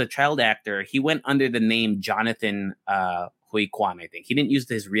when he was a child actor, he went under the name Jonathan Hui Kwan. I think he didn't use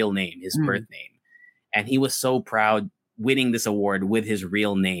his real name, his birth name, and he was so proud winning this award with his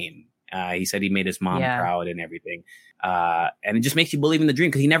real name. He said he made his mom proud and everything. And it just makes you believe in the dream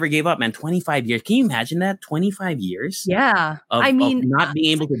because he never gave up, man. 25 years. Can you imagine that? 25 years? Yeah. Of not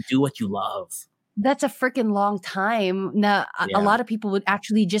being able to do what you love. That's a freaking long time. A lot of people would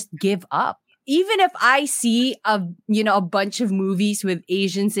actually just give up. Even if I see a bunch of movies with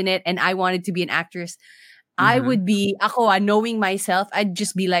Asians in it and I wanted to be an actress, I would be, knowing myself, I'd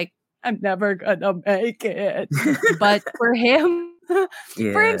just be like, I'm never gonna make it. But for him,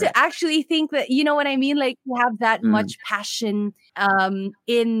 for him to actually think that, you know what I mean? Like, to have that much passion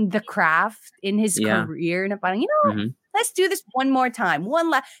in the craft, in his career, na parang, let's do this one more time.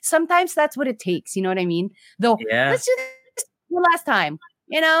 Sometimes that's what it takes, you know what I mean? Though, let's do this one last time,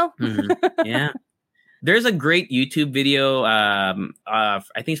 Yeah. There's a great YouTube video, I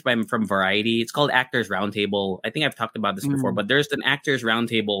think it's from Variety. It's called Actors Roundtable. I think I've talked about this before, but there's an Actors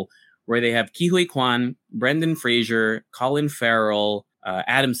Roundtable where they have Ki Hui Kwan, Brendan Fraser, Colin Farrell,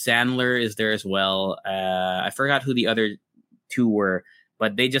 Adam Sandler is there as well. I forgot who the other two were,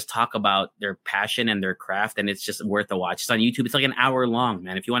 but they just talk about their passion and their craft, and it's just worth a watch. It's on YouTube. It's like an hour long,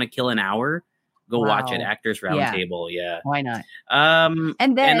 man. If you want to kill an hour, go watch it. Actors Roundtable. Yeah. Why not?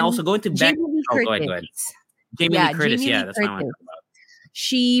 And also going to back. Go ahead. Jamie Lee Curtis. Yeah, that's what I want to talk about.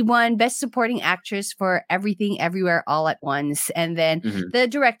 She won Best Supporting Actress for Everything Everywhere All at Once. And then the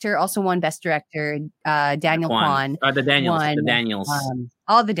director also won Best Director, Daniel Kwan. The Daniels.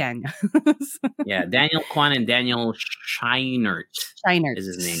 All the Daniels. Yeah, Daniel Kwan and Daniel Scheinert. Is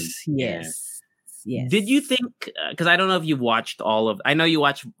his name. Yes. Yes. Did you think, because I don't know if you've watched I know you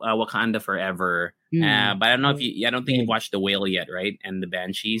watched Wakanda Forever, but I don't know I don't think you've watched The Whale yet, right? And The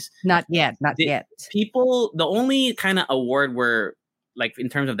Banshees. Not yet. People, the only kind of award where, like in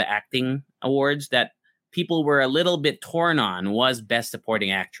terms of the acting awards, that people were a little bit torn on was Best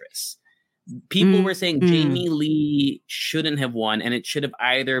Supporting Actress. People were saying Jamie Lee shouldn't have won, and it should have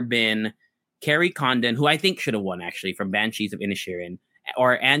either been Carrie Condon, who I think should have won actually, from Banshees of Inisherin,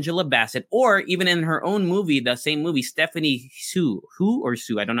 or Angela Bassett, or even in her own movie, the same movie, Stephanie Sue,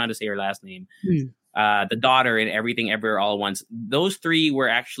 I don't know how to say her last name, the daughter in Everything Everywhere All at Once. Those three were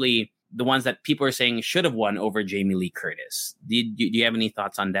actually the ones that people are saying should have won over Jamie Lee Curtis. Do you have any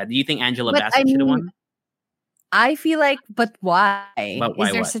thoughts on that? Do you think Angela Bassett should have won? I feel like, but why?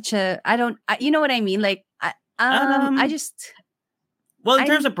 Is there such a? I don't. You know what I mean? Like, I just. Well, in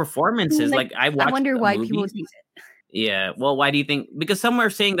terms of performances, I wonder why people think it. Yeah. Well, why do you think? Because some are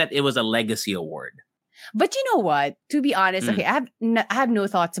saying that it was a legacy award. But you know what? To be honest, okay, I have no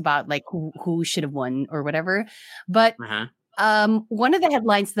thoughts about like who should have won or whatever. But one of the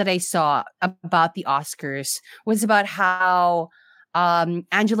headlines that I saw about the Oscars was about how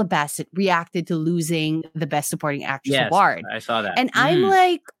Angela Bassett reacted to losing the Best Supporting Actress award. I saw that. And I'm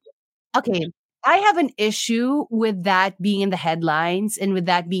like, okay, I have an issue with that being in the headlines and with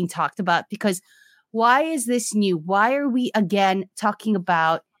that being talked about, because why is this new? Why are we again talking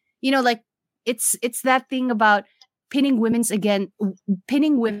about, like, it's that thing about pinning women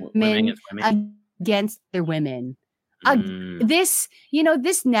against their women. This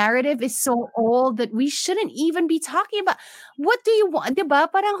narrative is so old that we shouldn't even be talking about. What do you want?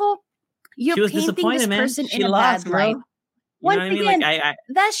 Diba? Parang you're painting this person in a bad light. Once again,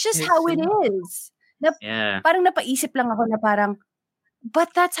 that's just how it is. Parang napaisip lang ako na parang, but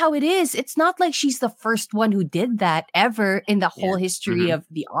that's how it is. It's not like she's the first one who did that ever in the whole history of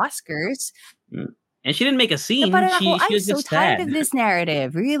the Oscars. And she didn't make a scene. She was so just tired sad. of this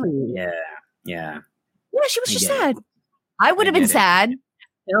narrative, really. Yeah. Yeah, she was just sad. I would have been sad.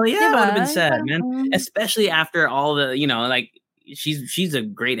 Hell yeah, I would have been sad, man. Especially after all the, she's a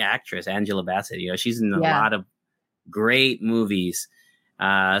great actress, Angela Bassett. She's in a lot of great movies.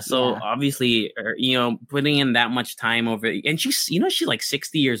 Obviously, putting in that much time over, and she's like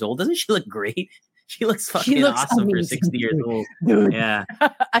 60 years old. Doesn't she look great? She looks fucking awesome amazing. For 60 years old. Dude. Yeah.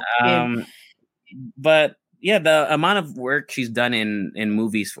 But yeah, the amount of work she's done in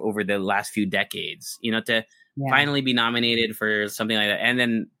movies over the last few decades, to finally be nominated for something like that. And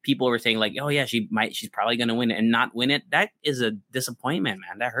then people were saying like, oh yeah, she's probably going to win it and not win it. That is a disappointment,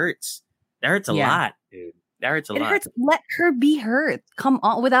 man. That hurts. That hurts a lot, dude. That hurts a lot. It hurts. Let her be hurt. Come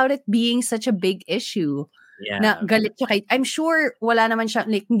on, without it being such a big issue. Yeah. Na galit siya kay, I'm sure wala naman siya,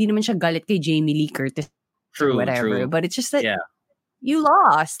 like, hindi naman siya galit kay Jamie Lee Curtis. True, or whatever. true. But it's just that You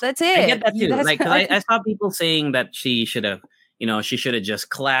lost. That's it. I get that too. That's, Like, because I saw people saying that she should have, she should have just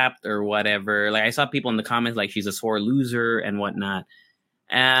clapped or whatever. Like, I saw people in the comments like she's a sore loser and whatnot.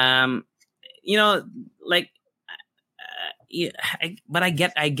 Like, yeah, but I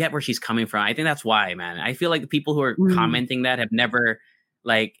get where she's coming from. I think that's why, man. I feel like the people who are commenting that have never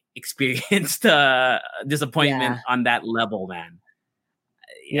like experienced disappointment on that level, man.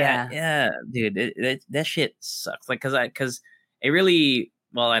 Yeah, dude, that shit sucks. Like, because it really,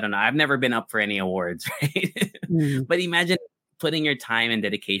 well, I don't know. I've never been up for any awards, right? But imagine putting your time and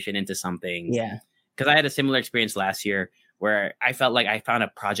dedication into something. Yeah. Because I had a similar experience last year where I felt like I found a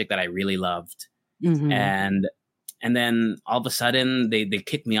project that I really loved, and then all of a sudden they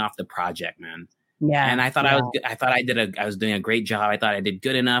kicked me off the project, man. Yeah. And I thought I was doing a great job. I thought I did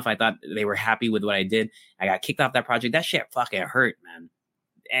good enough. I thought they were happy with what I did. I got kicked off that project. That shit fucking hurt, man.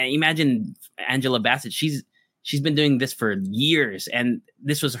 And imagine Angela Bassett. She's been doing this for years, and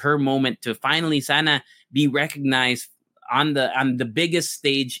this was her moment to finally sana be recognized on the biggest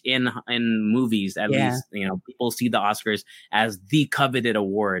stage in movies. At least, people see the Oscars as the coveted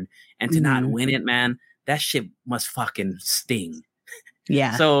award, and to not win it, man, that shit must fucking sting.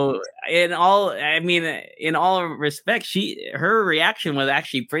 Yeah. So in all respects, her reaction was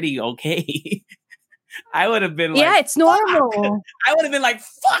actually pretty okay. I would have been like, yeah, it's normal. I would have been like,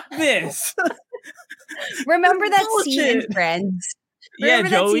 fuck this. Remember that scene in Friends? Remember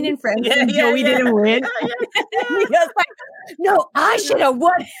that Joey. Scene in Friends when Joey didn't win? He was like, no, I should have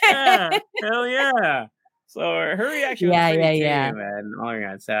won. Hell yeah. So her reaction was pretty too, man. Oh my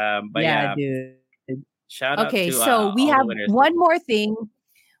God. But yeah, dude. Shout out to so we have one more thing.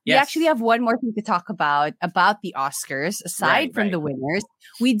 Yes. We actually have one more thing to talk about the Oscars. Aside from the winners,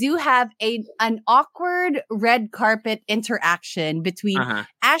 we do have an awkward red carpet interaction between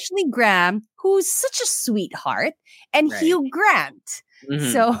Ashley Graham, who's such a sweetheart, and Hugh Grant.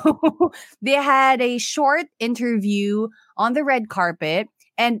 So they had a short interview on the red carpet.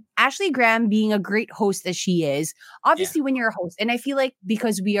 And Ashley Graham, being a great host as she is, obviously when you're a host, and I feel like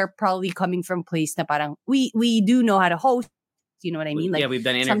because we are probably coming from a place na parang we do know how to host, you know what I mean? Like, we've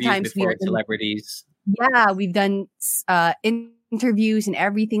done interviews before with celebrities. Yeah, we've done interviews and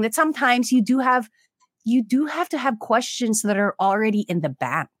everything. That sometimes you do have to have questions that are already in the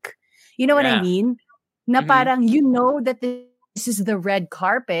bank. You know what I mean? Na parang that this is the red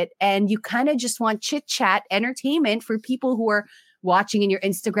carpet, and you kind of just want chit chat, entertainment for people who are watching in your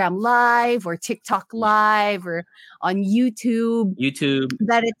Instagram live or TikTok live or on YouTube.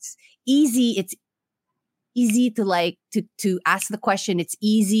 That it's easy. It's easy to ask the question. It's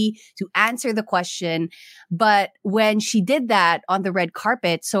easy to answer the question. But when she did that on the red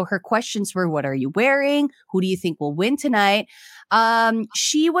carpet, so her questions were, what are you wearing? Who do you think will win tonight?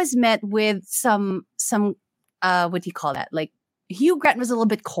 She was met with some what do you call that? Like, Hugh Grant was a little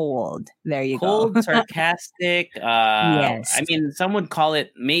bit cold. There you go. Cold, sarcastic. Yes. I mean, some would call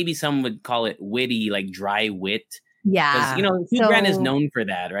it witty, like dry wit. Yeah. Because, Hugh Grant is known for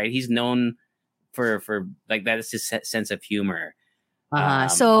that, right? He's known for like, that is his sense of humor.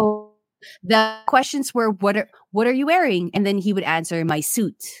 So the questions were, what are you wearing? And then he would answer, my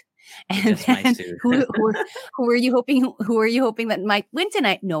suit. And just then, my suit. who are you hoping that might win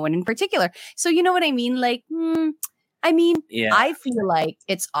tonight? No one in particular. So you know what I mean? Like, I feel like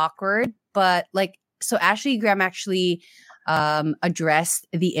it's awkward, but like, so Ashley Graham actually addressed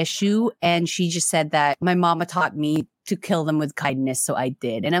the issue, and she just said that my mama taught me to kill them with kindness, so I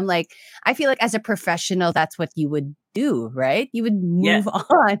did. And I'm like, I feel like as a professional, that's what you would do, right? You would move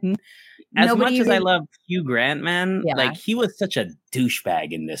on. As much as I love Hugh Grant, man, like, he was such a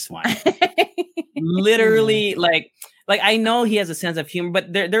douchebag in this one. Literally, like I know he has a sense of humor,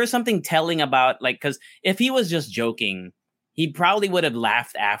 but there is something telling about, like, because if he was just joking, he probably would have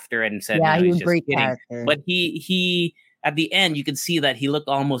laughed after and said, he he's would just break kidding. character. But he at the end, you could see that he looked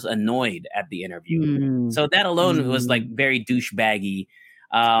almost annoyed at the interview. So that alone was like very douchebaggy.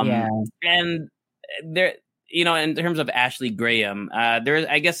 And there, in terms of Ashley Graham,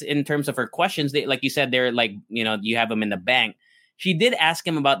 I guess in terms of her questions, like you said, they're like, you have them in the bank. She did ask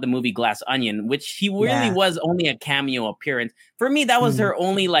him about the movie Glass Onion, which he really was only a cameo appearance. For me, that was her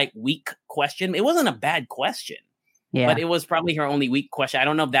only like weak question. It wasn't a bad question, but it was probably her only weak question. I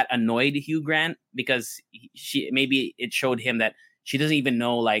don't know if that annoyed Hugh Grant, because maybe it showed him that she doesn't even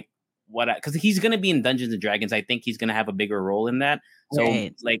know like because he's going to be in Dungeons and Dragons. I think he's going to have a bigger role in that. So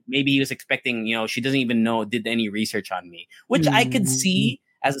like maybe he was expecting, she doesn't even did any research on me, which I could see.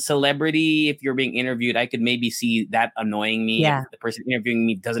 As a celebrity, if you're being interviewed, I could maybe see that annoying me. If the person interviewing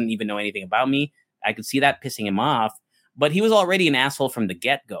me doesn't even know anything about me, I could see that pissing him off. But he was already an asshole from the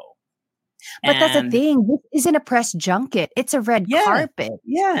get-go. But that's the thing. This isn't a press junket. It's a red carpet.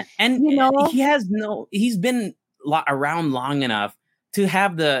 Yeah. And he's been around long enough to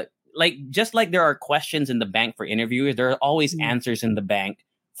have just like there are questions in the bank for interviewers, there are always answers in the bank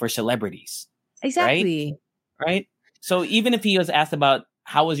for celebrities. Exactly. Right? So even if he was asked about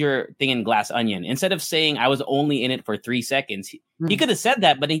how was your thing in Glass Onion, instead of saying I was only in it for 3 seconds, he could have said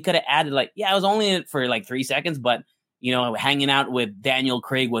that, but he could have added I was only in it for 3 seconds, but hanging out with Daniel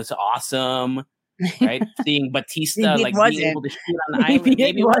Craig was awesome. Right? Seeing Batista being able to shoot on the island.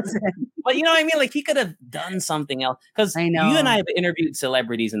 Maybe it wasn't. But you know what I mean? He could have done something else. Because you and I have interviewed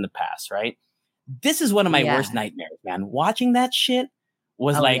celebrities in the past, right? This is one of my worst nightmares, man. Watching that shit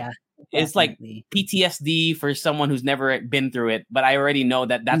was it's like PTSD for someone who's never been through it. But I already know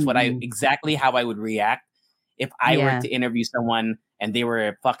that's what exactly how I would react if I were to interview someone and they were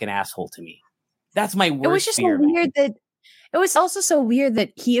a fucking asshole to me. That's my worst. It was just fear, so weird that. It was also so weird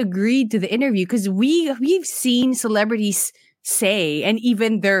that he agreed to the interview because we've seen celebrities say, and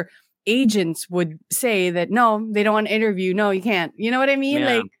even their agents would say that no, they don't want to interview. No, you can't. You know what I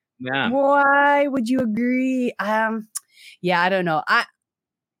mean? Why would you agree? I don't know.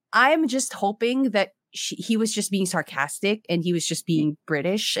 I'm just hoping that he was just being sarcastic and he was just being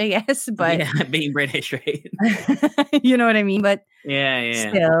British, I guess. But being British, right? You know what I mean? But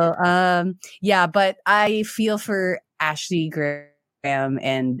still, but I feel for Ashley Graham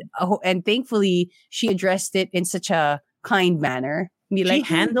and thankfully she addressed it in such a kind manner. She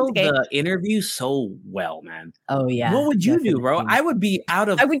handled the interview so well, man. Oh yeah. What would you do, bro? I would be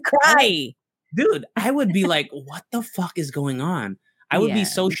I would cry. Dude, I would be like, what the fuck is going on? I would be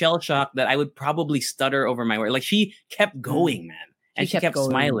so shell-shocked that I would probably stutter over my word. She kept going, man. And she kept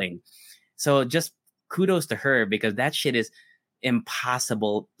smiling. So just kudos to her because that shit is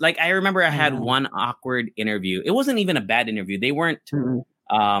impossible. I remember I had one awkward interview. It wasn't even a bad interview. They weren't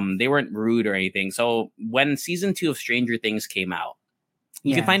rude or anything. So when season 2 of Stranger Things came out,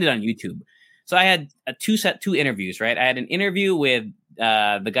 you can find it on YouTube. So I had two interviews, right? I had an interview with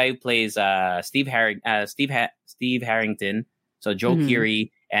the guy who plays Steve Harrington, so Joe Keery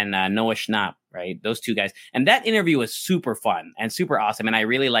and Noah Schnapp, right? Those two guys. And that interview was super fun and super awesome, and I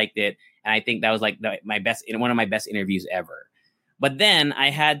really liked it. And I think that was one of my best interviews ever. But then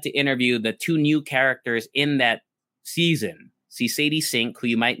I had to interview the 2 new characters in that season. See, Sadie Sink, who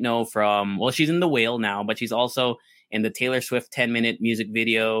you might know from, she's in The Whale now, but she's also in the Taylor Swift 10-minute music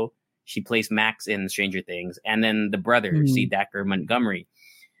video. She plays Max in Stranger Things. And then the brother, C. Dacker Montgomery.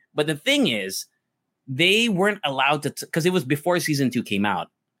 But the thing is, they weren't allowed to, because it was before season 2 came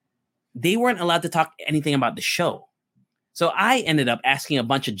out, they weren't allowed to talk anything about the show. So I ended up asking a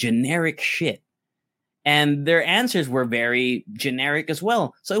bunch of generic shit. And their answers were very generic as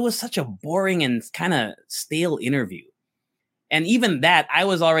well. So it was such a boring and kind of stale interview. And even that, I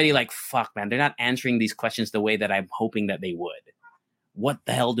was already like, fuck, man, they're not answering these questions the way that I'm hoping that they would. What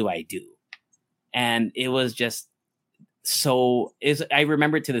the hell do I do? And it was just I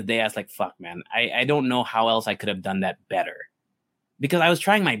remember to this day, I was like, fuck, man, I don't know how else I could have done that better. Because I was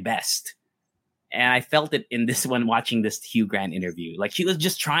trying my best. And I felt it in this one, watching this Hugh Grant interview. She was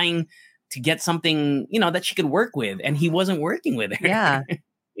just trying to get something, that she could work with, and he wasn't working with her.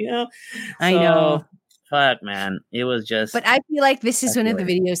 Yeah. I know. Fuck, man. It was just. But I feel like this is one of the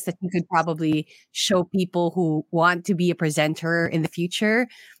videos that you could probably show people who want to be a presenter in the future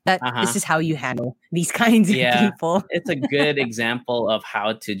that this is how you handle these kinds of people. It's a good example of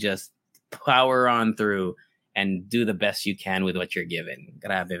how to just power on through and do the best you can with what you're given.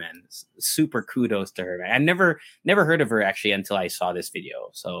 Grabe, man. Super kudos to her, man. I never heard of her actually until I saw this video.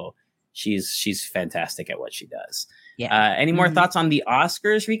 So she's fantastic at what she does. Yeah. Any more thoughts on the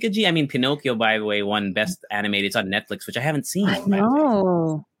Oscars, Rika G? I mean, Pinocchio, by the way, won Best Animated. It's on Netflix, which I haven't seen. I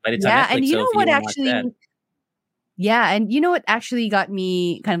know. But it's on Netflix. And you know what actually... Yeah, and you know what actually got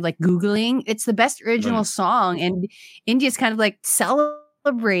me kind of Googling? It's the best original song, and India's kind of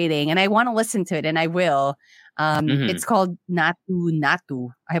celebrating, and I want to listen to it, and I will. It's called Natu Natu.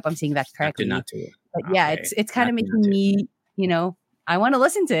 I hope I'm saying that correctly. Natu. But yeah, it's kind of making me, I want to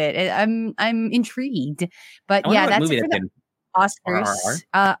listen to it. I'm intrigued. But yeah, that's for the Oscars.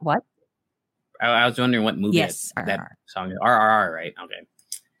 RRR? What? I was wondering what movie that song is. RRR, right? Okay.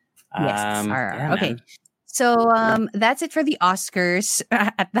 Yes, RRR. Yeah, okay. Man. So that's it for the Oscars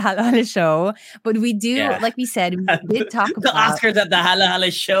at the Halo Halo Show. But we do, like we said, we did talk about... The Oscars at the Halo Halo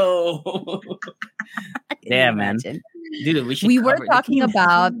Show. Yeah, man. Dude, we were talking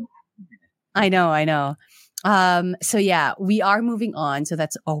about... I know. So yeah, we are moving on. So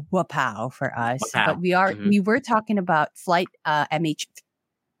that's a wapow for us. Wapow. But we were talking about flight MH3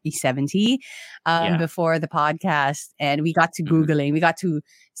 MH370 before the podcast, and we got to Googling, we got to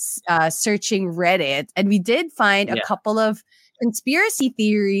searching Reddit, and we did find a couple of conspiracy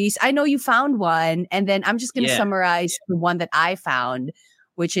theories. I know you found one, and then I'm just going to summarize the one that I found,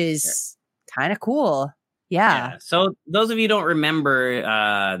 which is kind of cool. Yeah. So those of you who don't remember,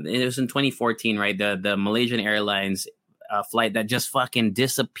 it was in 2014, right? The Malaysian Airlines flight that just fucking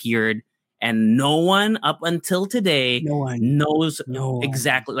disappeared, and no one up until today knows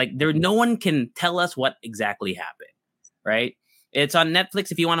exactly. Like no one can tell us what exactly happened, right? It's on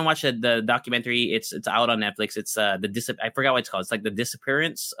Netflix. If you want to watch the documentary, it's out on Netflix. It's I forgot what it's called. It's like the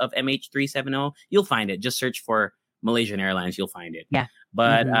disappearance of MH370. You'll find it. Just search for Malaysian Airlines. You'll find it. Yeah.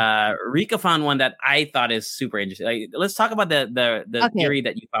 But Rika found one that I thought is super interesting. Like, let's talk about the theory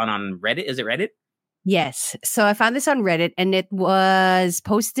that you found on Reddit. Is it Reddit? Yes. So I found this on Reddit, and it was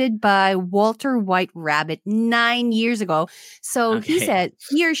posted by Walter White Rabbit 9 years ago. So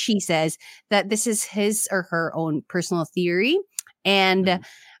he or she says that this is his or her own personal theory. And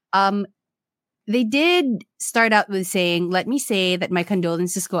they did start out with saying, "Let me say that my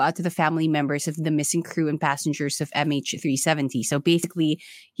condolences go out to the family members of the missing crew and passengers of MH370. So basically,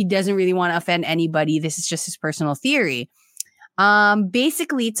 he doesn't really want to offend anybody. This is just his personal theory.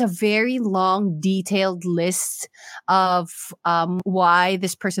 Basically, it's a very long, detailed list of why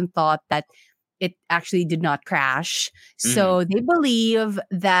this person thought that it actually did not crash. So they believe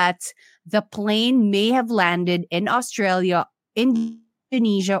that the plane may have landed in Australia,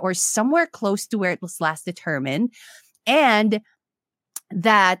 Indonesia, or somewhere close to where it was last determined, and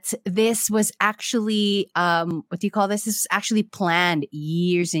that this was actually what do you call this? This was actually planned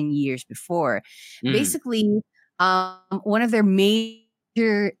years and years before. Basically, one of their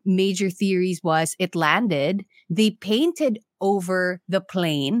major theories was it landed. They painted over the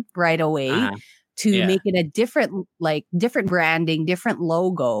plane right away to make it a different branding, different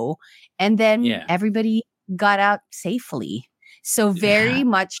logo, and then everybody got out safely. So very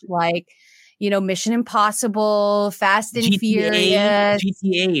much like, Mission Impossible, Fast and Furious.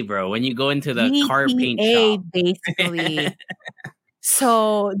 GTA, bro, when you go into the car paint shop. Basically.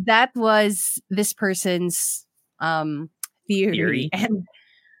 So that was this person's theory. And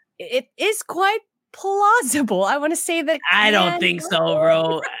it is quite plausible. I want to say that. I don't think so,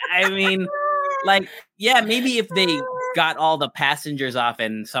 bro. I mean, maybe if they got all the passengers off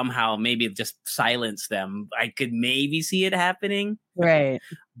and somehow maybe just silenced them, I could maybe see it happening. Right.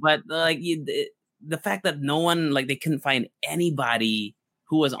 But the fact that no one, they couldn't find anybody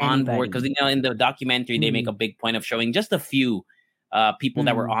who was on board, because in the documentary they make a big point of showing just a few people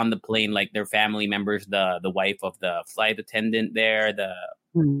that were on the plane, like their family members, the wife of the flight attendant there, the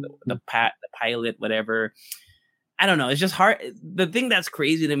pilot, whatever. I don't know. It's just hard. The thing that's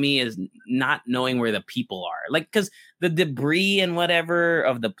crazy to me is not knowing where the people are. Because the debris and whatever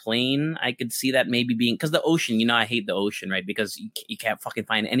of the plane, I could see that maybe being, because the ocean, I hate the ocean, right? Because you can't fucking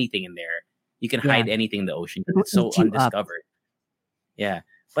find anything in there. You can hide anything in the ocean. It's so undiscovered. Yeah.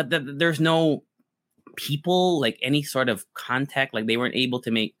 But there's no people, any sort of contact. They weren't able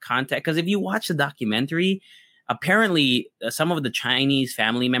to make contact. Because if you watch the documentary, apparently some of the Chinese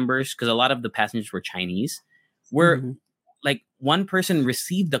family members, because a lot of the passengers were Chinese, where one person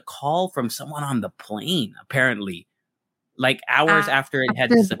received a call from someone on the plane, apparently, hours after it had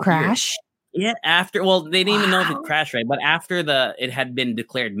disappeared. The crash? Yeah, after. Well, they didn't even know if it crashed, right? But after it had been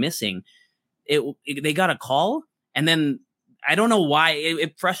declared missing, they got a call, and then I don't know why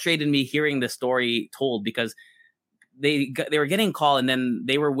it frustrated me hearing the story told, because they were getting a call, and then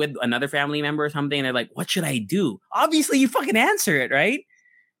they were with another family member or something, and they're like, "What should I do?" Obviously, you fucking answer it, right?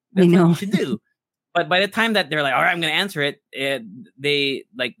 That's what you should do. But by the time that they're like, all right, I'm going to answer it, the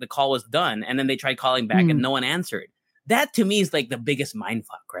call was done. And then they tried calling back and no one answered. That to me is the biggest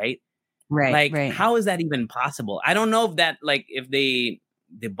mindfuck, right? Right. How is that even possible? I don't know if that, if they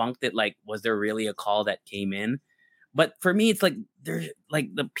debunked it, was there really a call that came in? But for me, it's there's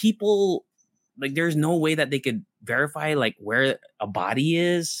the people, there's no way that they could verify where a body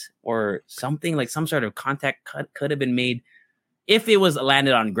is or something, some sort of contact could have been made if it was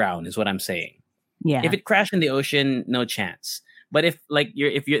landed on ground, is what I'm saying. Yeah. If it crashed in the ocean, no chance. But if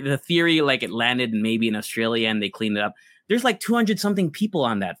you're the theory, it landed maybe in Australia and they cleaned it up, there's 200 something people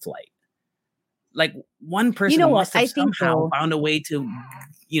on that flight. One person must have somehow found a way to,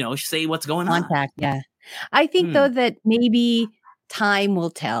 say what's going on. Contact, yeah. I think though that maybe time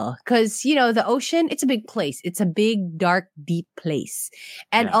will tell, because the ocean, it's a big place. It's a big, dark, deep place.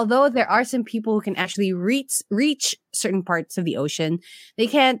 And although there are some people who can actually reach certain parts of the ocean, they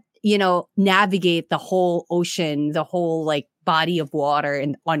can't navigate the whole ocean, the whole body of water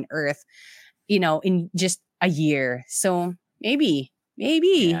on Earth, in just a year. So maybe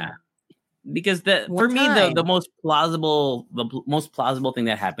Maybe. Yeah. Because for me the most plausible thing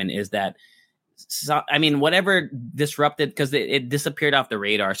that happened is that whatever disrupted, because it disappeared off the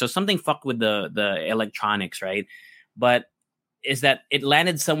radar, so something fucked with the electronics, right? But is that it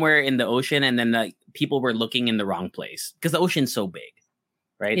landed somewhere in the ocean, and then the people were looking in the wrong place because the ocean's so big,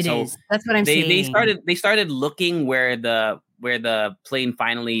 right? It is. That's what I'm saying. They started looking where the plane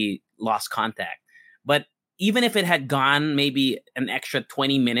finally lost contact, but even if it had gone maybe an extra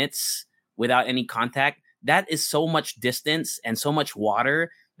 20 minutes without any contact, that is so much distance and so much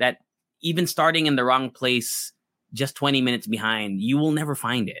water that even starting in the wrong place just 20 minutes behind, you will never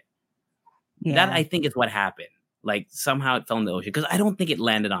find it. Yeah. That, I think, is what happened. Like, somehow it fell in the ocean, because I don't think it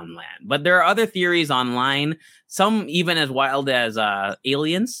landed on land. But there are other theories online, some even as wild as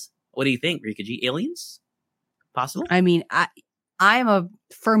aliens. What do you think, Rika G? Aliens? Possible? I mean, I'm a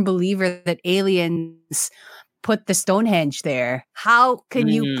firm believer that aliens put the Stonehenge there. How can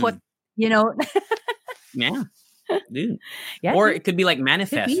you put, Yeah, dude. Yeah, or it could be like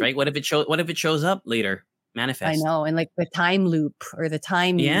Manifest, right? What if it shows up later? Manifest. I know, and like the time loop or the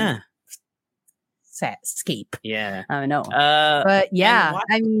time scape. Yeah, I don't know. But yeah,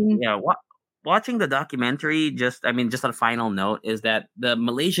 watching the documentary, just on a final note, is that the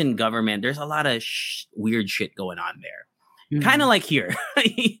Malaysian government, there's a lot of weird shit going on there. Kind of like here,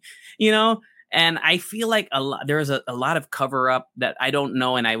 and I feel like there's a lot of cover up that I don't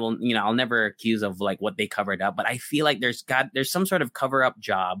know, and I'll never accuse of like what they covered up, but I feel like there's some sort of cover up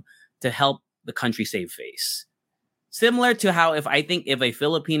job to help the country save face. Similar to how if a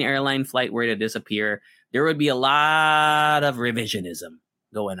Philippine airline flight were to disappear, there would be a lot of revisionism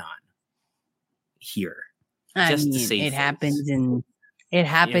going on here. To save it face. happens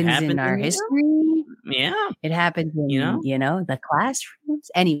in our history. Yeah, it happens in the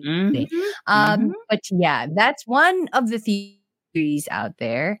classrooms. Anyway, but yeah, that's one of the theories out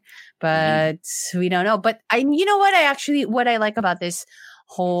there, but we don't know. But what I like about this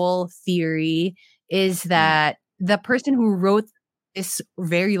whole theory is that the person who wrote this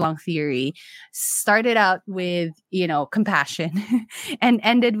very long theory started out with compassion and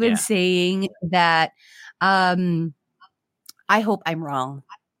ended with saying that I hope I'm wrong.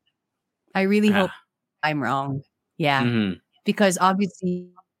 I really hope I'm wrong. Yeah. Because obviously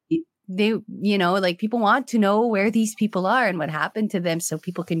they, like people want to know where these people are and what happened to them so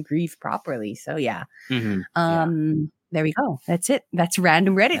people can grieve properly. So yeah. There we go. That's it. That's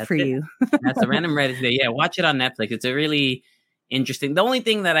random Reddit for you. That's a random Reddit today. Yeah. Watch it on Netflix. It's a really interesting. The only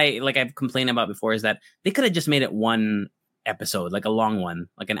thing that I've complained about before is that they could have just made it one episode, like a long one,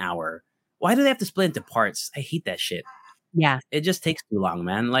 like an hour. Why do they have to split into parts? I hate that shit. Yeah. It just takes too long,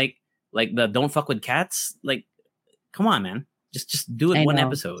 man. Like the don't fuck with cats. Like, come on, man. Just do it one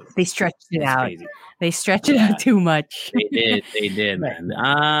episode. They stretched it out. Crazy. They stretched it out too much. They did, man.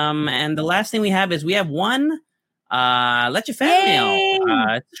 And the last thing we have one Let Your Fan Mail.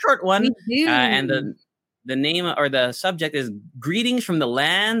 It's a short one. We do. And the name or the subject is Greetings from the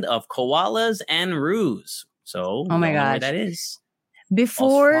Land of Koalas and Roos. So, oh my gosh, that is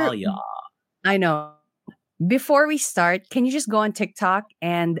Australia. I know. Before we start, can you just go on TikTok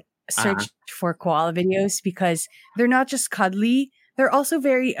and search for koala videos? Because they're not just cuddly, they're also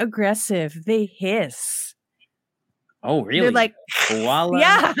very aggressive. They hiss. Oh, really? They're like koala.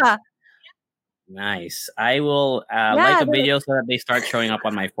 Yeah. Nice. I will like a video so that they start showing up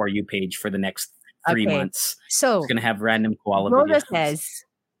on my For You page for the next 3 months. So it's gonna have random koala Lola videos. Says,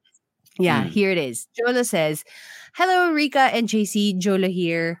 here it is. Jola says, "Hello, Rika and JC. Jola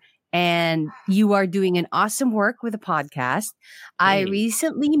here. And you are doing an awesome work with the podcast. I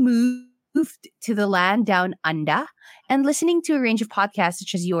recently moved to the land down under and listening to a range of podcasts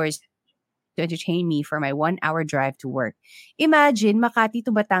such as yours to entertain me for my 1-hour drive to work. Imagine Makati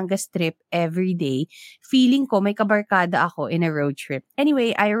to Batangas trip every day. Feeling ko may kabarkada ako in a road trip.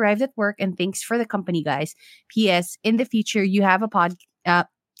 Anyway, I arrived at work and thanks for the company, guys. P.S. In the future, you have can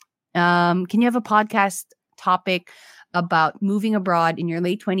you have a podcast topic about moving abroad in your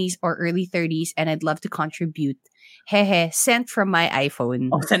late 20s or early 30s, and I'd love to contribute. Hehe, sent from my iPhone."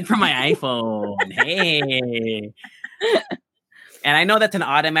 Oh, sent from my iPhone. Hey. And I know that's an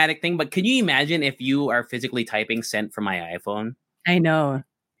automatic thing, but can you imagine if you are physically typing "sent from my iPhone"? I know.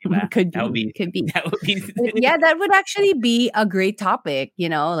 Could be. That would be. Yeah, that would actually be a great topic,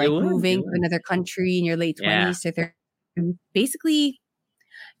 like moving to another country in your late 20s to 30s. Basically,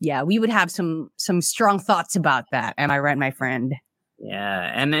 yeah, we would have some strong thoughts about that. Am I right, my friend?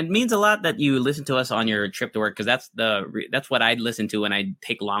 Yeah, and it means a lot that you listen to us on your trip to work, because that's what I'd listen to when I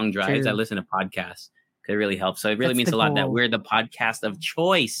take long drives. True. I listen to podcasts. It really helps. So it really means a lot that we're the podcast of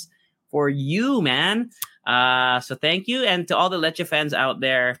choice for you, man. So thank you. And to all the Leche fans out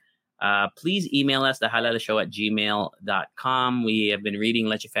there, please email us, thehalalshow@gmail.com. We have been reading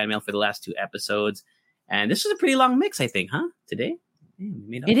Leche fan mail for the last 2 episodes. And this was a pretty long mix, I think, huh? Today?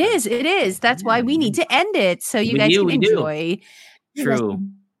 It is. That's why we need to end it so you guys can enjoy your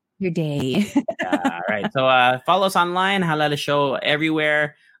day. All right. So follow us online, Halal Show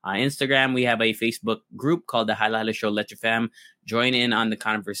everywhere. Instagram, we have a Facebook group called the Halal Show Leche Fam. Join in on the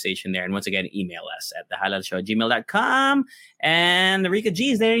conversation there. And once again, email us at thehalalshow@gmail.com. And Rika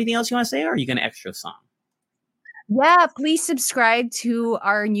G, is there anything else you want to say, or are you going to extra song? Yeah, please subscribe to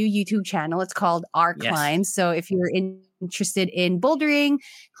our new YouTube channel. It's called Our Climb. So if you're interested in bouldering,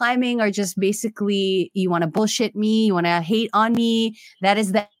 climbing, or just basically you want to bullshit me, you want to hate on me, that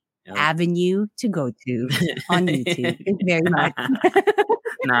is the avenue to go to on YouTube. Thank you very much.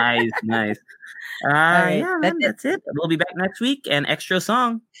 Nice. All right, that's it. We'll be back next week. And extra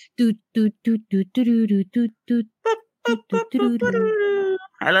song.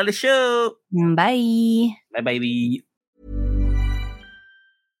 Hello, the show. Bye. Bye, baby.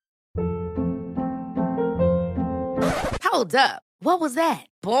 Hold up. What was that?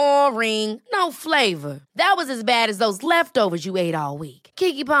 Boring. No flavor. That was as bad as those leftovers you ate all week.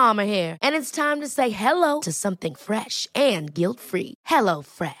 Keke Palmer here. And it's time to say hello to something fresh and guilt-free. Hello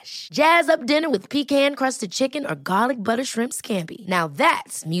Fresh. Jazz up dinner with pecan-crusted chicken or garlic butter shrimp scampi. Now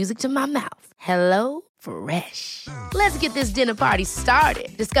that's music to my mouth. Hello Fresh. Let's get this dinner party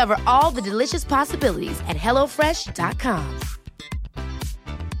started. Discover all the delicious possibilities at HelloFresh.com.